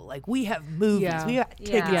show. Like, we have movies, Yeah. we got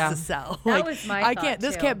tickets Yeah. to sell. That Like, was my I thought, can't.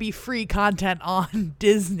 This too. can't be free content on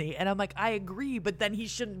Disney. And I'm like, I agree, but then he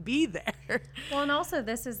shouldn't be there. Well, and also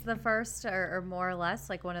this is the first, or more or less,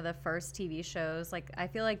 like one of the first TV shows. Like I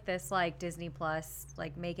feel like this, like Disney Plus,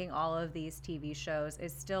 like making all of these TV shows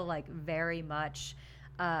is still like very much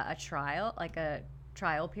a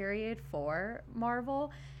trial period for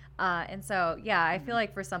Marvel. And so, yeah, I feel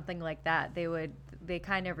like for something like that, they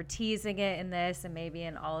kind of were teasing it in this, and maybe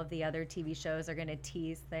in all of the other TV shows are going to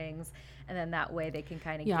tease things, and then that way they can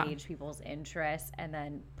kind of Yeah. gauge people's interest and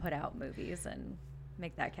then put out movies and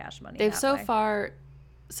make that cash money. They've that so way. far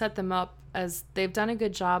set them up as they've done a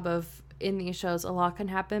good job of, in these shows, a lot can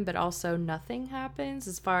happen, but also nothing happens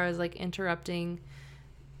as far as like interrupting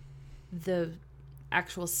the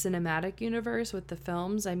actual cinematic universe with the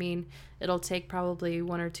films. I mean, it'll take probably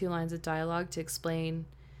 1 or 2 lines of dialogue to explain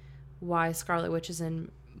why Scarlet Witch is in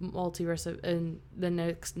in the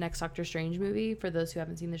next Doctor Strange movie for those who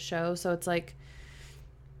haven't seen the show. So it's like,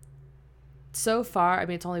 so far, I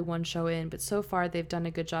mean, it's only 1 show in, but so far they've done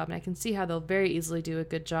a good job, and I can see how they'll very easily do a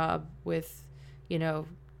good job with, Falcon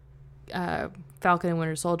and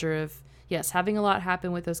Winter Soldier of, yes, having a lot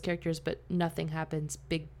happen with those characters, but nothing happens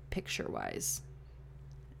big picture wise.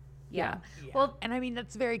 Yeah. Well, and I mean,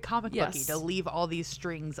 that's very comic booky Yes. to leave all these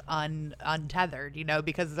strings untethered,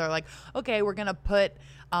 because they're like, okay, we're going to put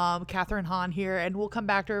Catherine Hahn here and we'll come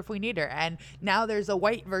back to her if we need her. And now there's a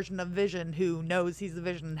white version of Vision who knows he's the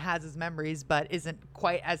Vision and has his memories, but isn't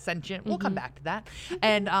quite as sentient. We'll come back to that.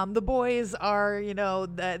 And the boys are,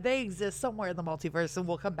 they exist somewhere in the multiverse, and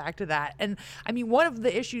we'll come back to that. And I mean,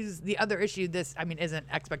 the other issue, isn't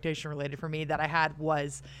expectation related for me, that I had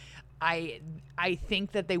was, I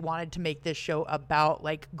think that they wanted to make this show about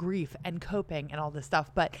like grief and coping and all this stuff,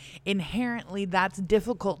 but inherently that's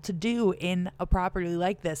difficult to do in a property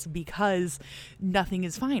like this because nothing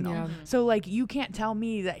is final. Yeah. So like you can't tell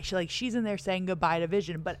me that she's in there saying goodbye to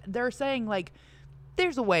Vision, but they're saying like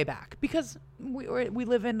there's a way back because we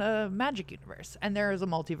live in a magic universe and there is a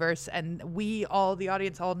multiverse, and the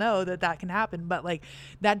audience all know that can happen, but like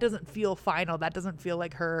that doesn't feel final. That doesn't feel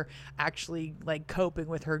like her actually like coping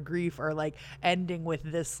with her grief or like ending with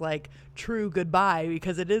this like true goodbye,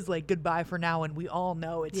 because it is like goodbye for now, and we all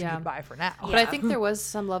know it's goodbye for now. But I think there was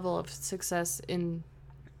some level of success in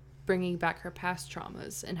bringing back her past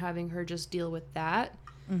traumas and having her just deal with that.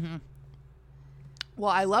 Well,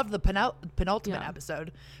 I love the penultimate Yeah.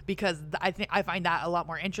 episode because I find that a lot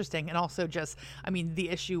more interesting, and also just, I mean, the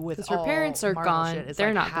issue with Because her all parents are Marvel gone. shit is, They're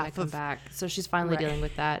like, not going to half come of- back. So she's finally Right. dealing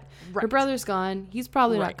with that. Her Right. brother's gone. He's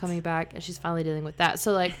probably Right. not coming back. And she's finally dealing with that.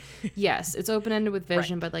 So, like, yes, it's open-ended with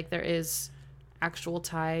Vision, but, like, there is actual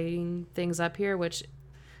tying things up here, which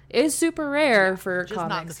is super rare for just comics.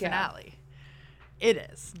 not in the finale. It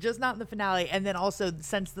is just not in the finale, and then also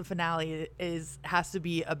since the finale has to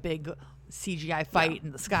be a big CGI fight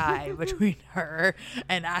in the sky between her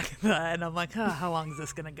and Agatha, and I'm like, how long is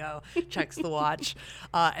this gonna go? Checks the watch,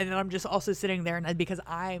 and then I'm just also sitting there, and because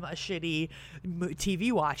I'm a shitty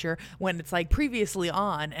TV watcher, when it's like previously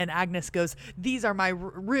on, and Agnes goes, "These are my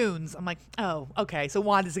runes," I'm like, oh, okay, so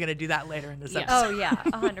Wanda's gonna do that later in this Yes. episode. Oh yeah,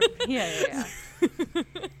 100%. Yeah.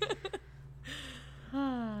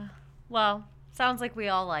 Well, sounds like we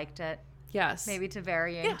all liked it, Yes. maybe to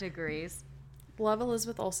varying degrees. Love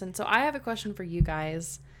Elizabeth Olsen. So I have a question for you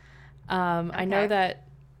guys. I know Okay. that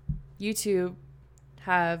you two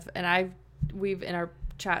have, and we've in our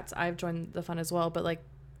chats, I've joined the fun as well, but like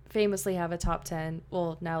famously have a top 10,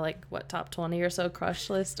 well now like what, top 20 or so crush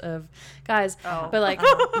list of guys. Oh. But like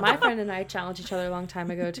my friend and I challenged each other a long time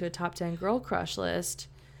ago to a top 10 girl crush list.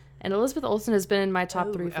 And Elizabeth Olsen has been in my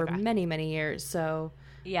top 3 for okay. many, many years. So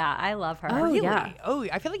Yeah, I love her. Oh, Really? yeah. Oh,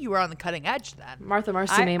 I feel like you were on the cutting edge then. Martha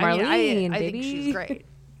Marsume, Marlene, I baby. think she's great.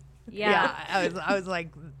 Yeah. I was like,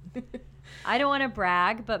 I don't want to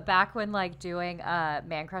brag, but back when like doing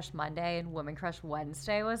Man Crush Monday and Woman Crush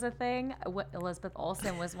Wednesday was a thing, Elizabeth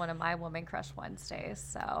Olsen was one of my Woman Crush Wednesdays.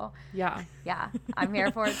 So Yeah. yeah, I'm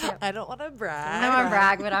here for it too. I don't want to brag. I don't want to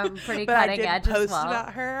brag, but I'm pretty But I cutting did edge post as well.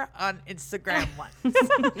 about her on Instagram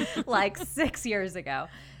once. Like 6 years ago.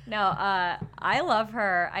 No, I love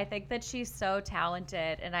her. I think that she's so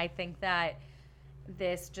talented, and I think that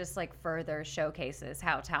this just like further showcases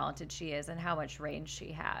how talented she is and how much range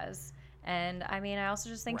she has. And I mean, I also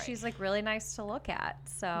just think Right. she's like really nice to look at.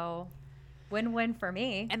 So win-win for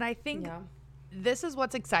me. And I think Yeah. this is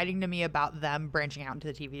what's exciting to me about them branching out into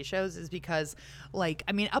the TV shows is because, like,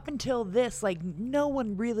 I mean, up until this, like, no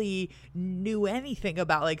one really knew anything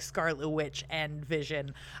about, like, Scarlet Witch and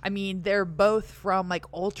Vision. I mean, they're both from, like,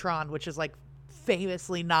 Ultron, which is, like,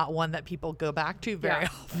 famously not one that people go back to very Yeah.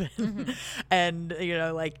 often. And, you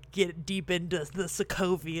know, like, get deep into the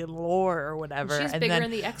Sokovian lore or whatever. She's and bigger then,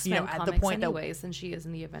 in the X-Men you know, comics anyways than she is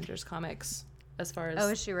in the Avengers comics as far as Oh,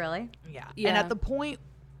 is she really? Yeah. Yeah. And at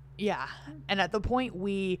the point,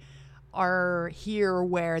 we are here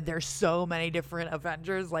where there's so many different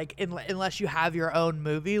Avengers, like unless you have your own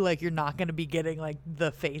movie, like you're not going to be getting like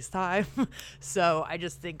the FaceTime. So I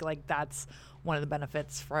just think like that's one of the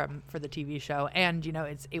benefits for the TV show. And, you know,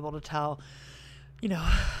 it's able to tell, you know,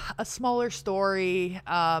 a smaller story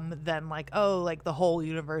than like, oh, like the whole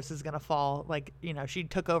universe is going to fall. Like, you know, she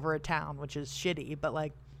took over a town, which is shitty, but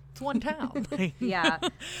like, it's one town. Yeah.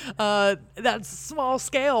 That's small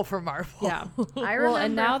scale for Marvel. Yeah. I remember Well,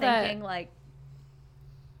 and now that- thinking like,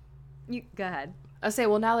 you go ahead. I say,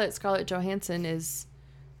 well, now that Scarlett Johansson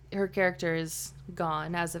her character is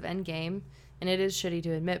gone as of Endgame, and it is shitty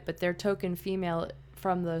to admit, but their token female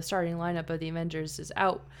from the starting lineup of the Avengers is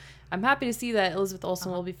out. I'm happy to see that Elizabeth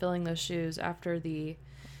Olsen will be filling those shoes after the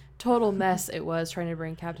total mess it was trying to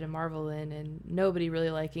bring Captain Marvel in and nobody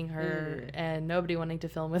really liking her and nobody wanting to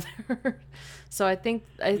film with her. So I think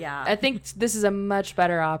I think this is a much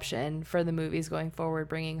better option for the movies going forward,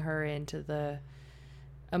 bringing her into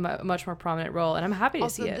a much more prominent role, and I'm happy to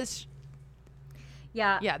Also, see it.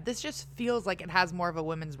 this just feels like it has more of a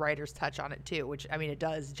women's writer's touch on it too, which I mean it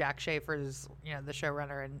does. Jack Schaefer's, you know, the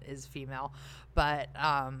showrunner and is female, but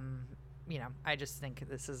you know, I just think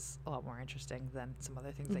this is a lot more interesting than some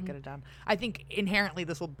other things they could have done. I think inherently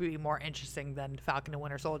this will be more interesting than Falcon and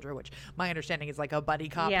Winter Soldier, which my understanding is like a buddy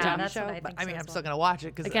cop Yeah, TV that's show. what I But think I so mean, as I'm well. still gonna watch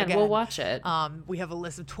it because Again, we'll watch it. We have a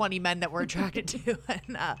list of 20 men that we're attracted to,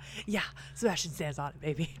 and yeah, Sebastian Stan's on it,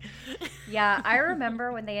 baby. Yeah, I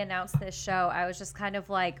remember when they announced this show, I was just kind of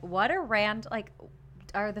like, what a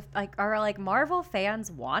are Marvel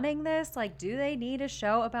fans wanting this? Like, do they need a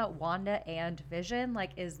show about Wanda and Vision?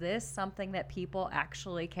 Like, is this something that people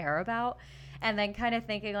actually care about? And then kind of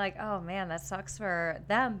thinking like, oh man, that sucks for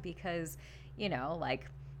them because, you know, like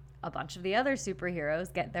a bunch of the other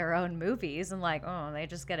superheroes get their own movies and like, oh, they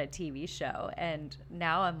just get a TV show. And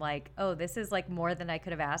now I'm like, oh, this is like more than I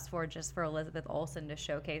could have asked for just for Elizabeth Olsen to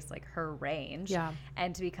showcase like her range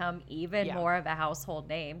and to become even more of a household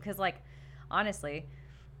name. Because like, honestly,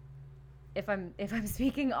 if I'm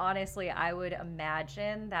speaking honestly, I would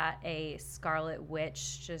imagine that a Scarlet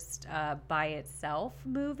Witch just by itself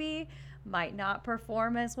movie might not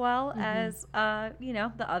perform as well as you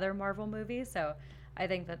know, the other Marvel movies. So I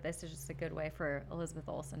think that this is just a good way for Elizabeth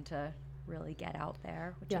Olsen to really get out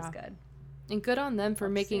there, which is good. And good on them for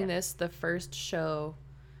Love to see making it. this the first show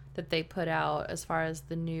that they put out as far as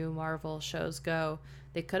the new Marvel shows go.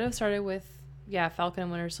 They could have started with Falcon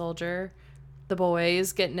and Winter Soldier, The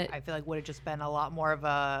Boys, getting it. I feel like would have just been a lot more of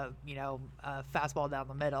a, you know, a fastball down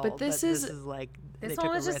the middle. But this is like this they one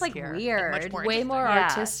took a was just, risk like, here. weird. And much more way interesting. more Yeah.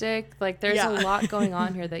 artistic. Like there's Yeah. a lot going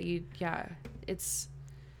on here that it's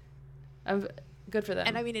good for them.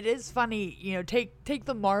 And I mean, it is funny, you know, take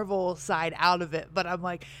the Marvel side out of it, but I'm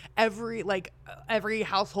like every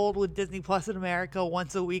household with Disney Plus in America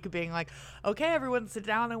once a week being like, okay, everyone sit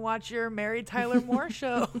down and watch your Mary Tyler Moore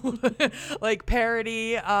show, like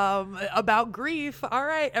parody about grief. All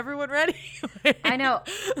right, everyone ready? I know.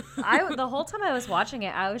 The whole time I was watching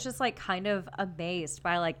it, I was just like kind of amazed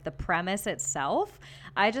by like the premise itself.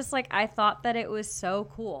 I thought that it was so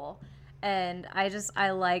cool. And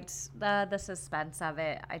I liked the suspense of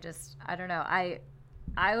it. I don't know.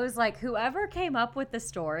 I was like, whoever came up with the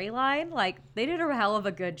storyline, like they did a hell of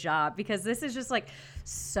a good job because this is just like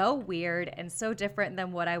so weird and so different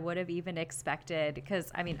than what I would have even expected.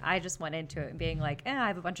 Because I mean, I just went into it being like, I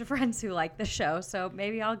have a bunch of friends who like the show, so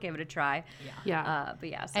maybe I'll give it a try. But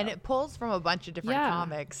yeah. So. And it pulls from a bunch of different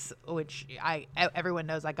comics, which everyone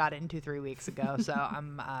knows I got into 3 weeks ago, so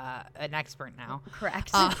I'm an expert now.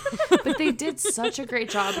 Correct. But they did such a great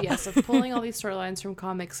job, of pulling all these storylines from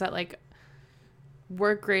comics that like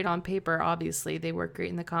work great on paper. Obviously, they work great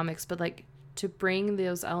in the comics, but like to bring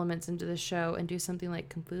those elements into the show and do something like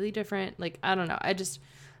completely different, like I don't know.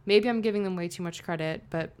 Maybe I'm giving them way too much credit,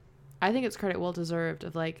 but I think it's credit well deserved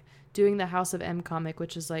of like doing the House of M comic,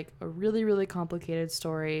 which is like a really, really complicated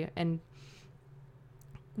story and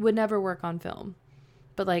would never work on film.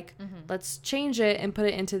 But like, let's change it and put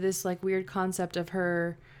it into this like weird concept of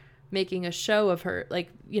her making a show of her, like,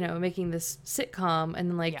 you know, making this sitcom, and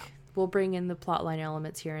then like we'll bring in the plotline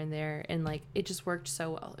elements here and there, and like it just worked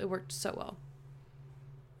so well. It worked so well.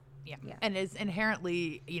 Yeah. And is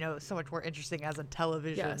inherently, you know, so much more interesting as a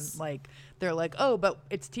television. Yes. Like, they're like, oh, but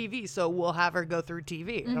it's TV, so we'll have her go through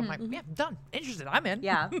TV. And I'm like, yeah, done. Interested. I'm in.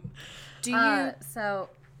 Yeah. Do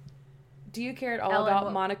you care at all Ellen,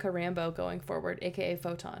 about Monica Rambeau going forward, aka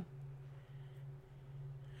Photon?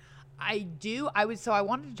 I do. I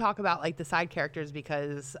wanted to talk about like the side characters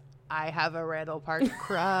because I have a Randall Park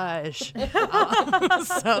crush. So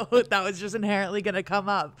that was just inherently going to come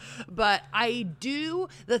up. But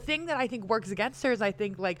the thing that I think works against her is I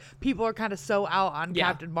think like people are kind of so out on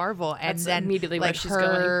Captain Marvel, and that's then immediately like where she's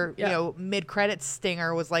her, going. Yeah. you know, mid-credits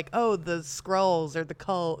stinger was like, oh, the Skrulls or the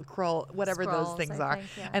Krull, whatever those Skrulls, things I are. think,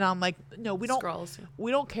 yeah. And I'm like, no, we don't. Skrulls.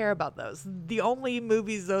 We don't care about those. The only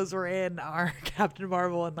movies those were in are Captain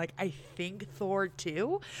Marvel and like I think Thor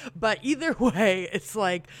 2. But either way, it's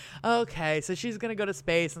like, okay, so she's gonna go to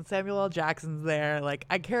space and Samuel L. Jackson's there. Like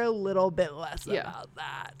I care a little bit less about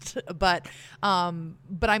that. But I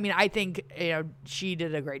mean, I think, you know, she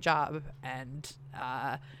did a great job, and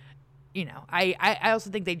you know, I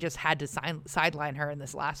also think they just had to sideline her in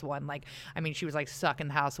this last one. Like, I mean, she was like stuck in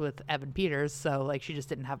the house with Evan Peters, so like she just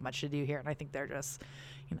didn't have much to do here. And I think they're just,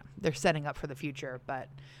 you know, they're setting up for the future. But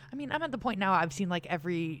I mean, I'm at the point now I've seen like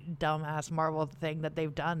every dumbass Marvel thing that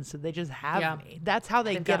they've done, so they just have me. That's how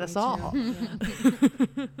they get us all.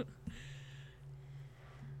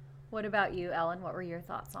 What about you, Ellen? What were your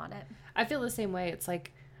thoughts on it? I feel the same way. It's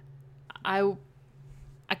like I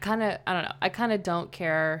kind of, I don't know. I kind of don't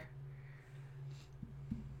care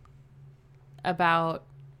about,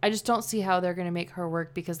 I just don't see how they're going to make her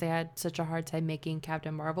work because they had such a hard time making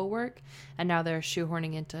Captain Marvel work, and now they're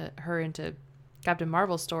shoehorning into Captain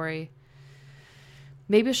Marvel's story.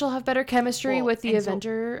 Maybe she'll have better chemistry with the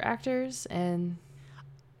Avenger actors, and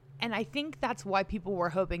I think that's why people were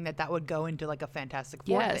hoping that would go into like a Fantastic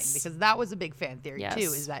Four thing, because that was a big fan theory too,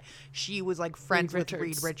 is that she was like friends with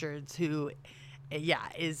Reed Richards, who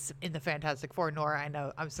is in the Fantastic Four. Nora, I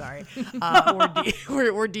know, I'm sorry.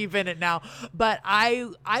 We're deep in it now. But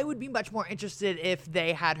I would be much more interested if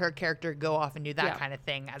they had her character go off and do that kind of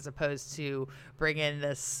thing, as opposed to bring in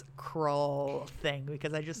this Krull thing,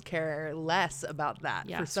 because I just care less about that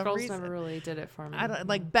for some Skrulls reason. Never really did it for me. I don't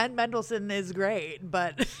like Ben Mendelsohn is great,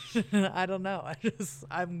 but I don't know.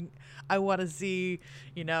 I want to see,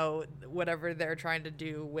 you know, whatever they're trying to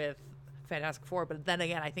do with Fantastic Four, but then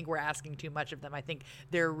again, I think we're asking too much of them. I think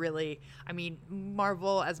they're really, I mean,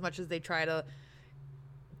 Marvel, as much as they try to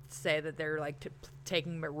say that they're like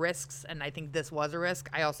taking risks, and I think this was a risk,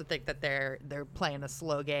 I also think that they're playing a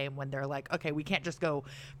slow game when they're like, okay, we can't just go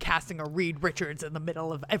casting a Reed Richards in the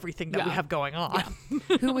middle of everything that we have going on.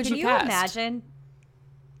 Who would Can you cast? imagine?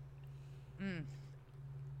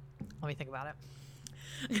 Let me think about it.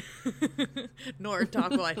 Nor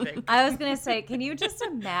talk while I think. I was gonna say, can you just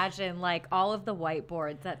imagine like all of the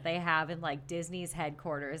whiteboards that they have in like Disney's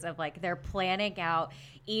headquarters of like they're planning out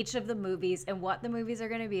each of the movies and what the movies are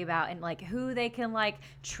going to be about, and like who they can like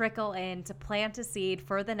trickle in to plant a seed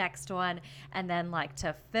for the next one, and then like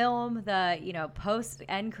to film the, you know, post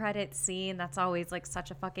end credit scene. That's always like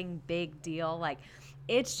such a fucking big deal. Like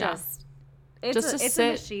it's just it's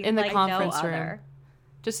a machine in the like conference no room. other.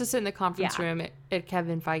 Just to sit in the conference room at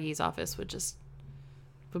Kevin Feige's office would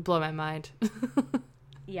blow my mind.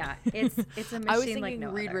 Yeah, it's a machine I was thinking like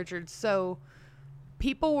no Reed other. Richards. So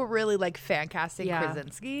people were really like fan casting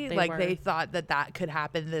Krasinski. They thought that could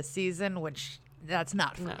happen this season, which that's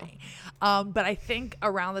not for me. But I think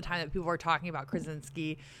around the time that people were talking about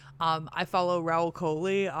Krasinski, I follow Raul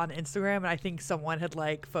Coley on Instagram, and I think someone had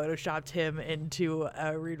like photoshopped him into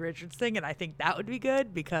a Reed Richards thing, and I think that would be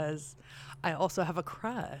good because I also have a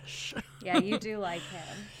crush. Yeah, you do like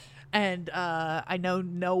him. And I know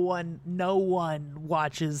no one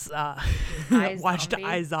watches watched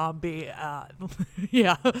iZombie.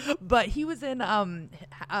 Yeah, but he was in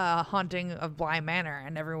Haunting of Bly Manor,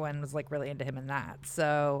 and everyone was like really into him in that.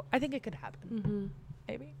 So I think it could happen.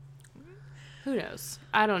 Maybe. Who knows?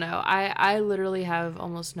 I don't know. I literally have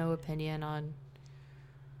almost no opinion on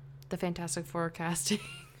the Fantastic Four casting.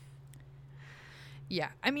 Yeah,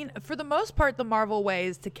 I mean, for the most part, the Marvel way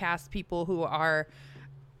is to cast people who are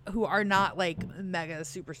who are not like mega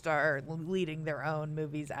superstar leading their own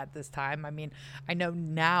movies at this time. I mean, I know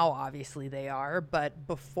now obviously they are, but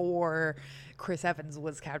before Chris Evans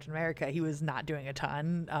was Captain America, he was not doing a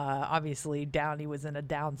ton. Obviously Downey was in a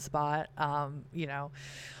down spot. You know,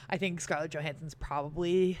 I think Scarlett Johansson's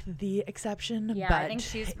probably the exception. Yeah, but I think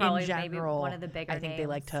she's probably in general, maybe one of the bigger I think they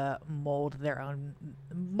like names. to mold their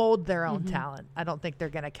own talent. I don't think they're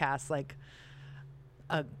gonna cast like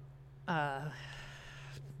a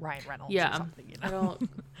Ryan Reynolds or something, you know?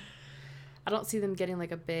 I don't see them getting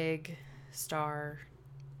like a big star.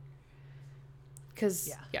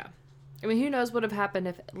 Cause yeah. I mean, who knows what would have happened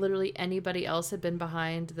if literally anybody else had been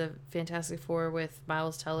behind the Fantastic Four with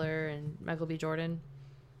Miles Teller and Michael B. Jordan.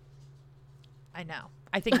 I know.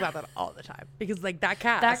 I think about that all the time because like that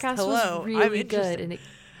cast was really good. And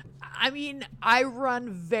I mean, I run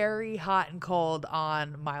very hot and cold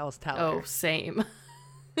on Miles Teller. oh, same.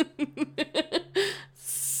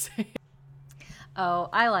 Oh,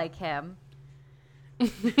 I like him.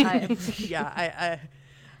 Yeah,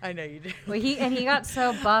 I know you do. Well, he got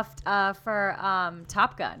so buffed for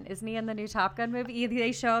Top Gun. Isn't he in the new Top Gun movie?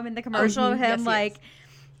 They show him in the commercial of him, yes, like, yes.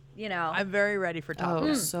 you know. I'm very ready for Top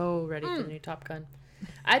Gun. So ready for the new Top Gun.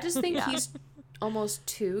 I just think he's almost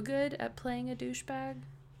too good at playing a douchebag.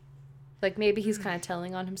 Like maybe he's kind of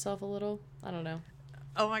telling on himself a little. I don't know.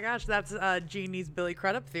 Oh my gosh, that's Jeannie's Billy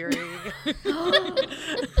Crudup theory.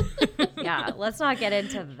 Yeah, let's not get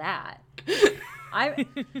into that.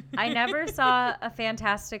 I never saw a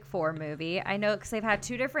Fantastic Four movie. I know because they've had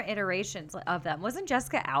two different iterations of them. Wasn't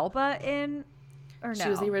Jessica Alba in? Or no? She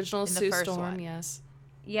was the original In the Sue first Storm, one. yes.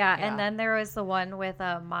 Yeah, Yeah. and then there was the one with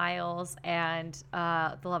Miles and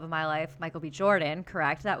the love of my life, Michael B. Jordan.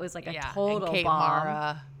 Correct? That was like a total and Kate bomb.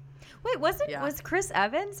 Mara. Wait, was Chris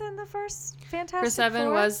Evans in the first Fantastic Chris Evans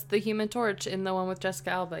Four? was the Human Torch in the one with Jessica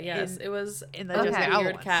Alba. Yes, it was In the Okay. Jessica a Alba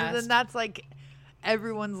weird one. cast. So then that's like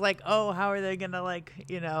everyone's like, oh, how are they gonna like,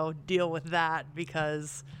 you know, deal with that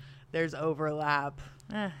because there's overlap.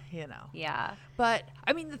 You know. Yeah. But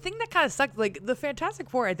I mean, the thing that kind of sucks, like the Fantastic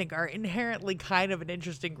Four, I think are inherently kind of an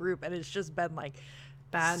interesting group, and it's just been like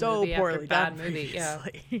Bad so movie after poorly bad done movie, yeah.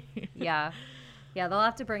 previously. Yeah. Yeah, they'll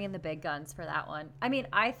have to bring in the big guns for that one. I mean,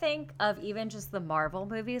 I think of even just the Marvel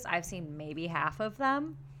movies, I've seen maybe half of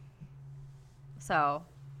them. So,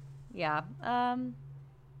 yeah. I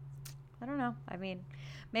don't know. I mean,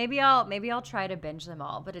 maybe I'll try to binge them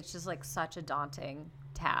all, but it's just like such a daunting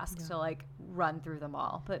task to like run through them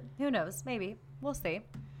all. But who knows? Maybe. We'll see.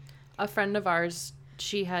 A friend of ours,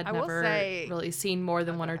 she had I will never say- really seen more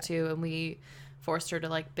than one or two, and we forced her to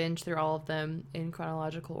like binge through all of them in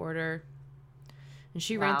chronological order. And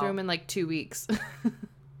she ran Wow. through them in like 2 weeks.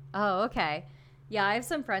 Oh, okay. Yeah, I have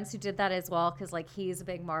some friends who did that as well because, like, he's a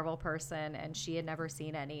big Marvel person and she had never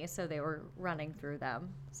seen any, so they were running through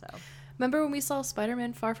them. So, Remember when we saw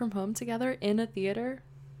Spider-Man Far From Home together in a theater?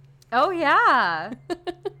 oh yeah,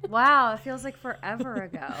 wow, it feels like forever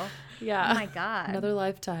ago. Yeah. Oh my god. Another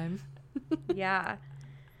lifetime. Yeah.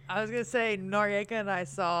 I was gonna say Noriega and I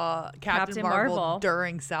saw Captain Captain Marvel, Marvel.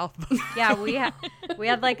 during South by. Yeah, we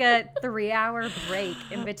had like a 3-hour break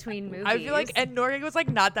in between movies. I feel like, and Noriega was like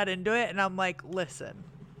not that into it, and I'm like, listen,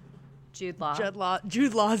 Jude Law.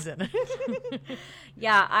 Jude Law's in it.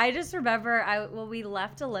 Yeah, I just remember we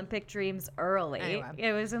left Olympic Dreams early. Anyway.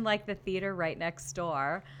 It was in like the theater right next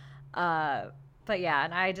door. But yeah,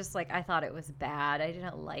 and I just like I thought it was bad. I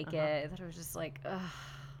didn't like it. I thought it was just like ugh.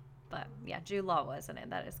 But yeah, Jude Law wasn't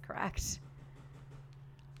in. That is correct.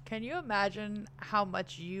 Can you imagine how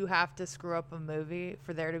much you have to screw up a movie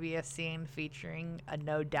for there to be a scene featuring a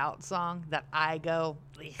No Doubt song that I go,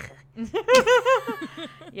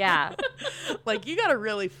 Yeah. like you gotta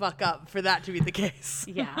really fuck up for that to be the case.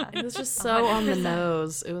 Yeah. It was just so on the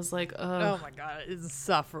nose. It was like, Oh my god, it's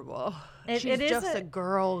insufferable. It She's is just a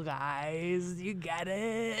girl, guys. You get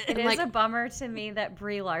it. It is like- a bummer to me that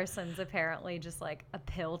Brie Larson's apparently just like a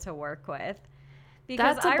pill to work with.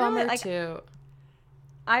 Because That's a I bummer really, like, too.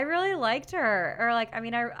 I really liked her. Or like, I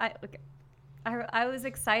mean, I was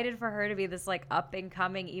excited for her to be this like up and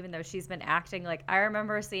coming, even though she's been acting. Like I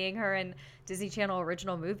remember seeing her in Disney Channel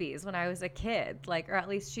original movies when I was a kid. Like, or at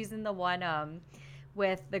least she's in the one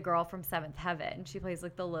with the girl from Seventh Heaven. She plays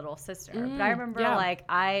like the little sister. But I remember yeah. like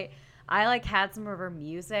I like had some of her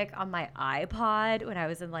music on my iPod when I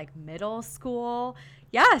was in like middle school.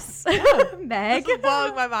 Yes, Meg. This is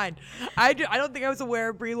blowing my mind. I don't think I was aware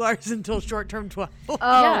of Brie Larson until Short Term 12. Oh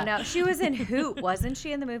Yeah. no, she was in Hoot, wasn't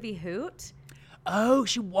she? In the movie Hoot. Oh,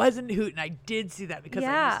 she was in Hoot, and I did see that because I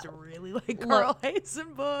Yeah. used to really like Carl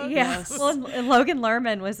Heisenberg. Yeah. Yes. Well, and Logan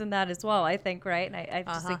Lerman was in that as well, I think, right? And I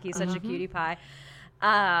just think he's such a cutie pie.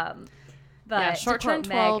 But Yeah, to Short Term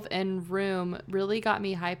quote 12 Meg, and Room really got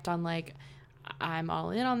me hyped on like I'm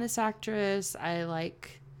all in on this actress. I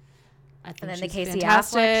think and then the she's Casey Affleck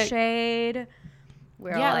fantastic. shade.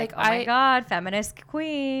 We're Yeah, like, like, oh my I- god, feminist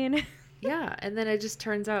queen. Yeah, and then it just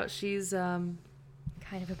turns out she's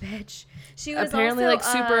Kind of a bitch. She was apparently also, like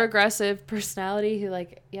super aggressive personality who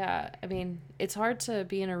like I mean, it's hard to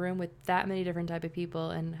be in a room with that many different type of people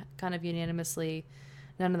and kind of unanimously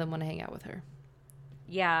none of them want to hang out with her.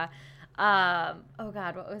 Yeah. Oh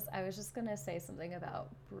God, I was just gonna say something about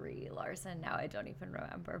Brie Larson. Now I don't even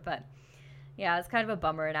remember, but yeah, it's kind of a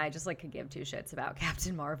bummer, and I just like could give two shits about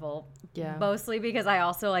Captain Marvel. Yeah. Mostly because I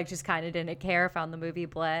also like just kind of didn't care, found the movie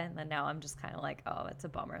bleh, and then now I'm just kind of like, oh, it's a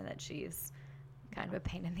bummer that she's kind of a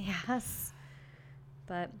pain in the ass.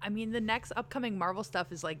 But I mean, the next upcoming Marvel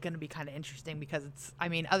stuff is like going to be kind of interesting because it's, I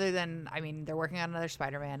mean, other than, I mean, they're working on another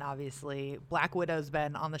Spider-Man, obviously. Black Widow's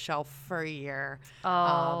been on the shelf for a year. with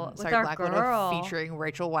our Black girl. Widow featuring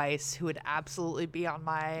Rachel Weisz, who would absolutely be on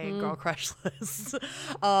my girl crush list.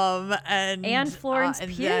 and Florence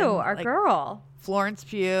and Pugh, then, our like, girl. Florence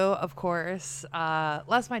Pugh, of course.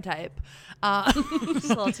 Less my type. Just a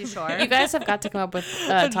little too short. You guys have got to come up with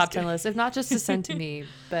a top 10 list, if not just to send to me,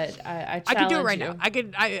 but I I could do it right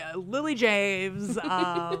challenge now. Lily James.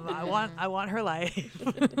 I want her life.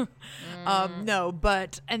 No,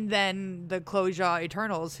 but and then the Chloe Zhao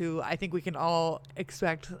Eternals, who I think we can all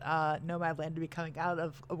expect Nomadland to be coming out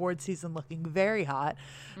of award season looking very hot.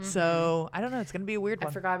 So I don't know. It's gonna be a weird I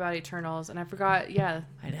one. forgot about Eternals, and I forgot, I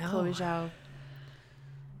know. Chloe Zhao.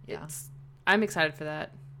 Yeah. I'm excited for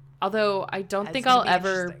that. Although I don't It's think gonna I'll be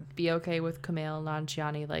ever interesting. be okay with Kumail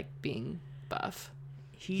Nanjiani like being buff.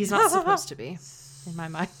 He's He's not supposed to be, in my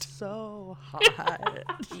mind. so hot.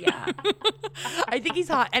 Yeah. I think he's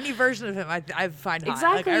hot. Any version of him, I find hot. Like,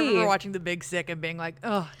 I Exactly. remember watching The Big Sick and being like,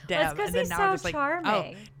 oh, damn. 'cause And then he's now I'm so just charming.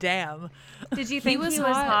 like, oh, damn. Did you think he was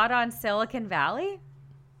hot on Silicon Valley?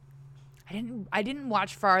 I didn't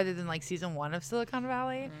watch farther than like season 1 of Silicon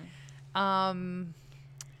Valley.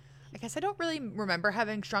 I guess I don't really remember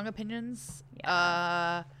having strong opinions.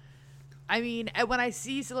 Yeah. I mean, when I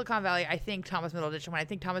see Silicon Valley, I think Thomas Middleditch. And when I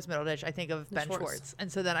think Thomas Middleditch, I think of Ben Schwartz. Schwartz. And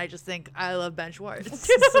so then I just think, I love Ben Schwartz.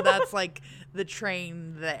 So that's like the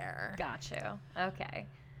train there. Got you. Okay.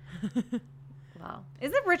 Wow.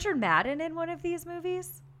 Isn't Richard Madden in one of these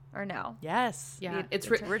movies? Or no? Yes. Yeah, it's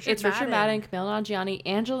Richard Richard Madden, Madden. Kumail Nanjiani,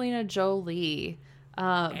 Angelina Jolie.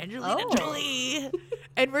 Angelina Oh. Jolie.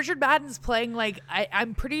 And Richard Madden's playing like,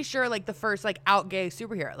 I'm pretty sure like the first like out gay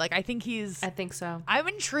superhero. Like I think I think so. I'm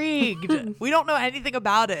intrigued. We don't know anything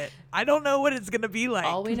about it. I don't know what it's going to be like.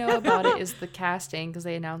 All we know about it is the casting because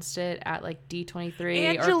they announced it at like D23 or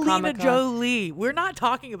Angelina Comic-Con. Jolie. We're not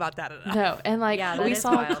talking about that enough. No, and like Yeah, that we is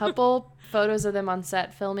saw wild. a couple photos of them on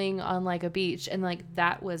set filming on like a beach, and like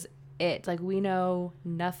that was it. Like we know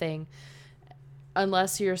nothing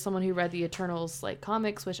unless you're someone who read the Eternals like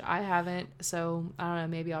comics, which I haven't. So I don't know.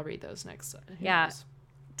 Maybe I'll read those next. Who Yeah. knows?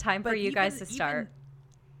 Time for But you guys to start.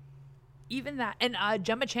 Even that, and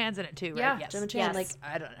Gemma Chan's in it too, right? Yeah, Yes. Gemma Chan, Yes. like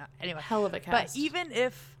I don't know. Anyway, hell of a but cast.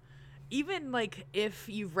 even like if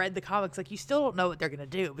you've read the comics, like you still don't know what they're gonna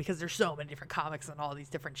do because there's so many different comics and all these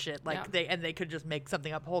different shit. Like Yeah. they could just make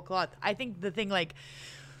something up whole cloth. I think the thing like,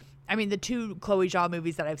 I mean, the two Chloe Zhao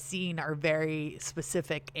movies that I've seen are very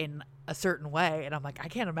specific in a certain way, and I'm like, I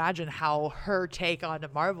can't imagine how her take on a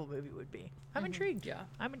Marvel movie would be. I'm intrigued. Yeah.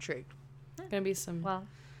 I'm intrigued. Gonna be some Well,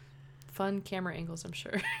 fun camera angles, I'm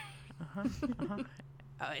sure.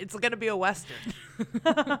 It's gonna be a western,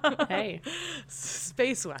 Hey,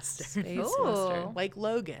 space western, Space Ooh. Western. like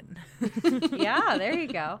Logan. yeah, there you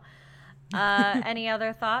go. Any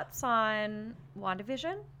other thoughts on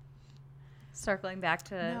WandaVision? Circling back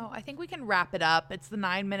to No, I think we can wrap it up. It's the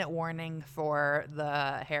 9-minute warning for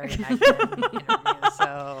the Harry and Meghan interview,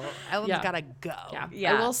 so Ellen's Yeah. gotta go. Yeah.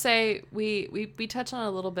 Yeah. I will say we touched on it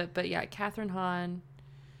a little bit, but yeah, Catherine Hahn.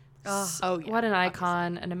 Oh, yeah, What an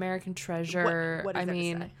icon, an American treasure. What is I there to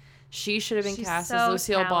mean, say? she should have been She's cast so as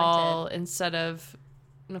Lucille Ball talented. instead of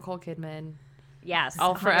Nicole Kidman. yes,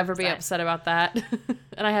 I'll forever be 100%. upset about that.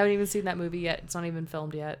 And I haven't even seen that movie yet. It's not even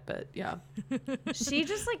filmed yet, but yeah. She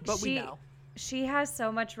just like But we know. she has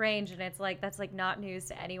so much range, and it's like that's like not news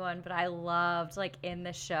to anyone, but I loved like in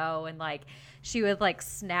the show, and like she would like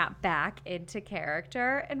snap back into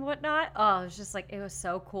character and whatnot. Oh, it was just like it was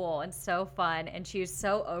so cool and so fun, and she was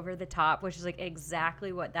so over the top, which is like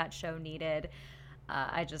exactly what that show needed.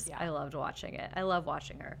 I loved watching it. I love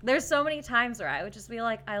watching her. There's so many times where I would just be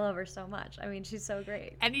like, I love her so much. I mean, she's so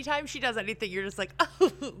great. Anytime she does anything, you're just like, oh,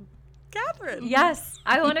 Catherine. Yes,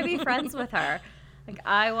 I want to be friends with her. Like,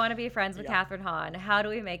 I want to be friends with Yeah. Catherine Hahn. How do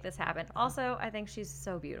we make this happen? Also, I think she's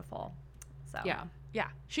so beautiful. So Yeah. Yeah,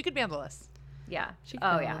 she could be on the list. yeah. She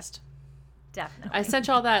can Oh be yeah, honest. definitely. I sent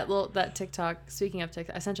y'all that TikTok. Speaking of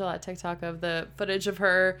TikTok, I sent y'all that TikTok of the footage of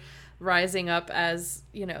her rising up as,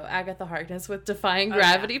 you know, Agatha Harkness with Defying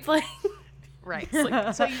Gravity playing. Right. So you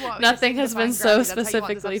want me to Nothing sing has Defying been so Gravity? That's how you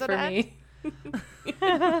want this specifically episode for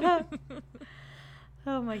to end? me.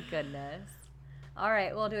 Oh my goodness. All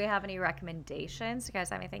right. Well, do we have any recommendations? You guys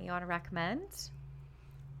have anything you want to recommend?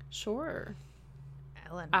 Sure.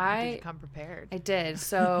 Ellen, I- did you come prepared? I did.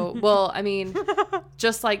 So, well, I mean,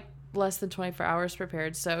 just like less than 24 hours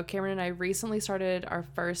prepared. So, Cameron and I recently started our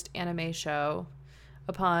first anime show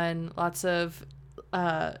upon lots of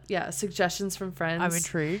suggestions from friends. I'm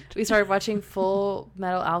intrigued. We started watching Full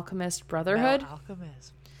Metal Alchemist Brotherhood, Metal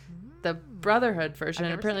Alchemist. the Brotherhood version.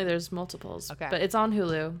 never Apparently, seen there's multiples, Okay. but it's on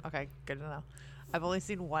Hulu. Okay, good to know. I've only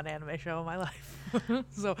seen one anime show in my life.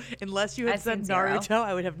 So unless you had I've said seen zero. Naruto,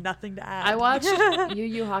 I would have nothing to add. I watched Yu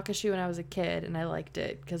Yu Hakusho when I was a kid, and I liked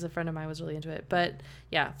it because a friend of mine was really into it. But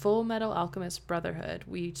yeah, Full Metal Alchemist Brotherhood.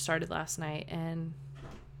 We started last night, and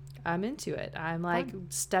I'm into it. I'm like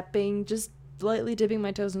just lightly dipping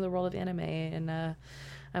my toes in the world of anime, and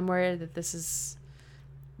I'm worried that this is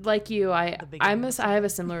like you. I have a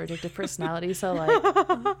similar addictive personality. So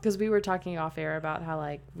like, because we were talking off air about how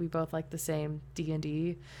like we both like the same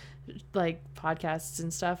D&D like podcasts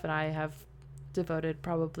and stuff, and I have devoted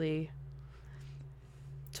probably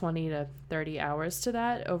 20 to 30 hours to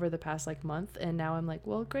that over the past like month, and now I'm like,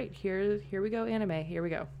 well, great, here we go, anime, here we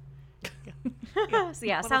go. So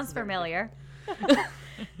yeah, What else sounds is there? familiar.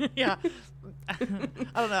 Yeah. I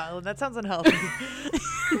don't know. Ellen, that sounds unhealthy.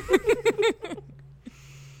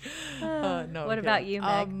 No, What I'm about kidding. you,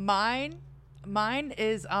 Meg? Mine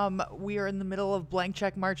is we are in the middle of Blank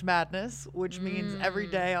Check March Madness, which means every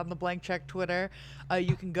day on the Blank Check Twitter,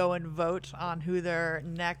 you can go and vote on who their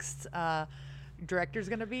next director is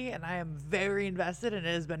going to be, and I am very invested, and it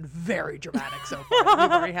has been very dramatic so far.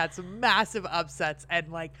 We've already had some massive upsets,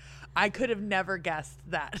 and like I could have never guessed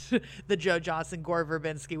that the Joe Johnson Gore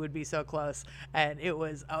Verbinski would be so close, and it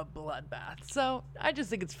was a bloodbath. So I just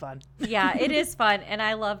think it's fun. Yeah, it is fun, and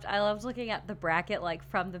I loved looking at the bracket like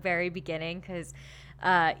from the very beginning because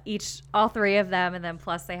all three of them, and then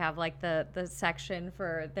plus they have like the section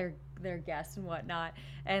for their guests and whatnot,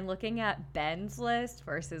 and looking at Ben's list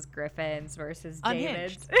versus Griffin's versus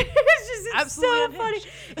David's. Unhinged. It's just Absolutely so unhinged.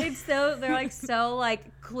 funny. It's so they're like so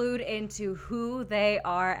like clued into who they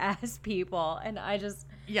are as people, and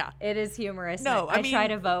Yeah. it is humorous. No, I I try mean,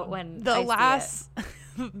 to vote when The I see it.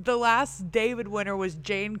 the last David winner was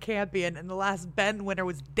Jane Campion, and the last Ben winner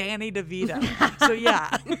was Danny DeVito. So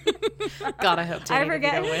yeah. God, I hope Danny I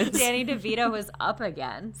forget DeVito who wins. Danny DeVito was up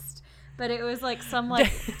against, but it was like some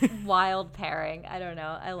like wild pairing. I don't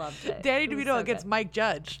know. I loved it. Danny It was DeVito so against good. Mike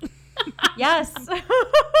Judge. Yes.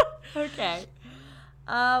 Okay.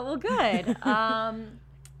 Well, good.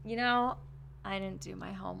 You know, I didn't do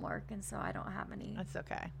my homework, and so I don't have any. That's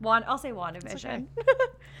okay. I'll say WandaVision.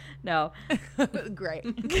 No. Great.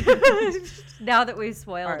 Now that we've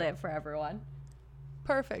spoiled All right. it for everyone.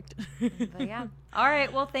 Perfect. But yeah. All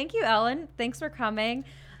right. Well, thank you, Ellen. Thanks for coming.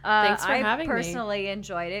 Thanks for I having me. personally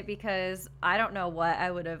enjoyed it because I don't know what I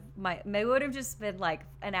would have. It would have just been like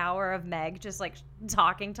an hour of Meg just like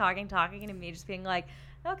talking, and me just being like,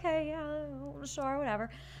 okay, yeah, sure, whatever.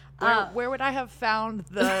 Where would I have found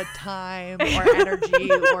the time or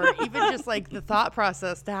energy or even just like the thought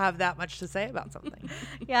process to have that much to say about something?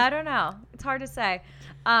 Yeah, I don't know. It's hard to say.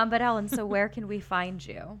 But Ellen, so where can we find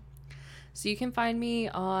you? So you can find me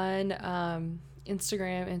on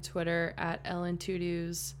Instagram and Twitter at Ellen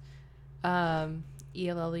Toodooze,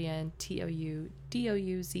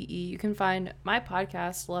 ELLENTOUDOUZE. You can find my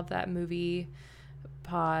podcast, Love That Movie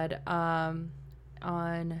Pod, on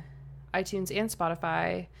iTunes and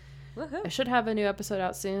Spotify. Woohoo. I should have a new episode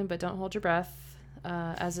out soon, but don't hold your breath,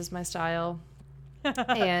 as is my style.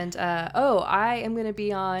 And I am going to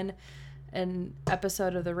be on an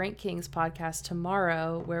episode of the Rank Kings podcast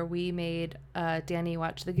tomorrow where we made Danny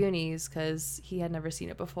watch The Goonies because he had never seen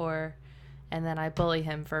it before, and then I bully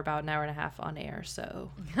him for about an hour and a half on air, so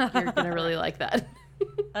you're gonna really like that.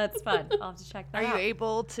 That's fun. I'll have to check that Are out. you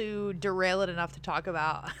able to derail it enough to talk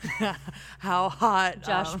about how hot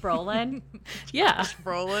Josh Brolin? Yeah. Josh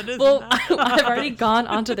Brolin is? Well, in that? I've already gone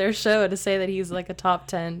onto their show to say that he's like a top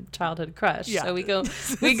 10 childhood crush. Yeah. So we go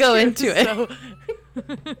into it. So,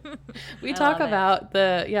 We I talk love it. about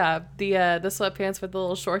the sweatpants with the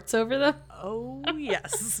little shorts over them. oh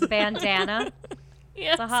yes. Bandana.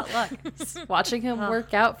 Yes. It's a hot look. Watching him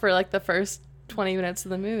work out for like the first 20 minutes of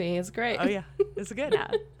the movie is great. Oh yeah, it's good. Yeah.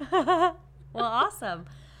 Well, awesome.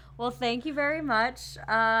 Well, thank you very much.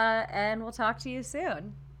 And we'll talk to you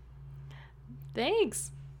soon.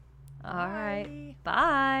 Thanks. All right.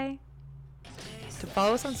 Bye. To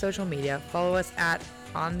follow us on social media, follow us at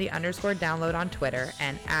 @on_the_download on Twitter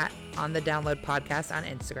and at @on_the_download podcast on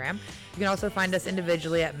Instagram. You can also find us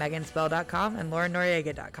individually at meganspell.com and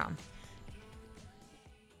laurenoriega.com.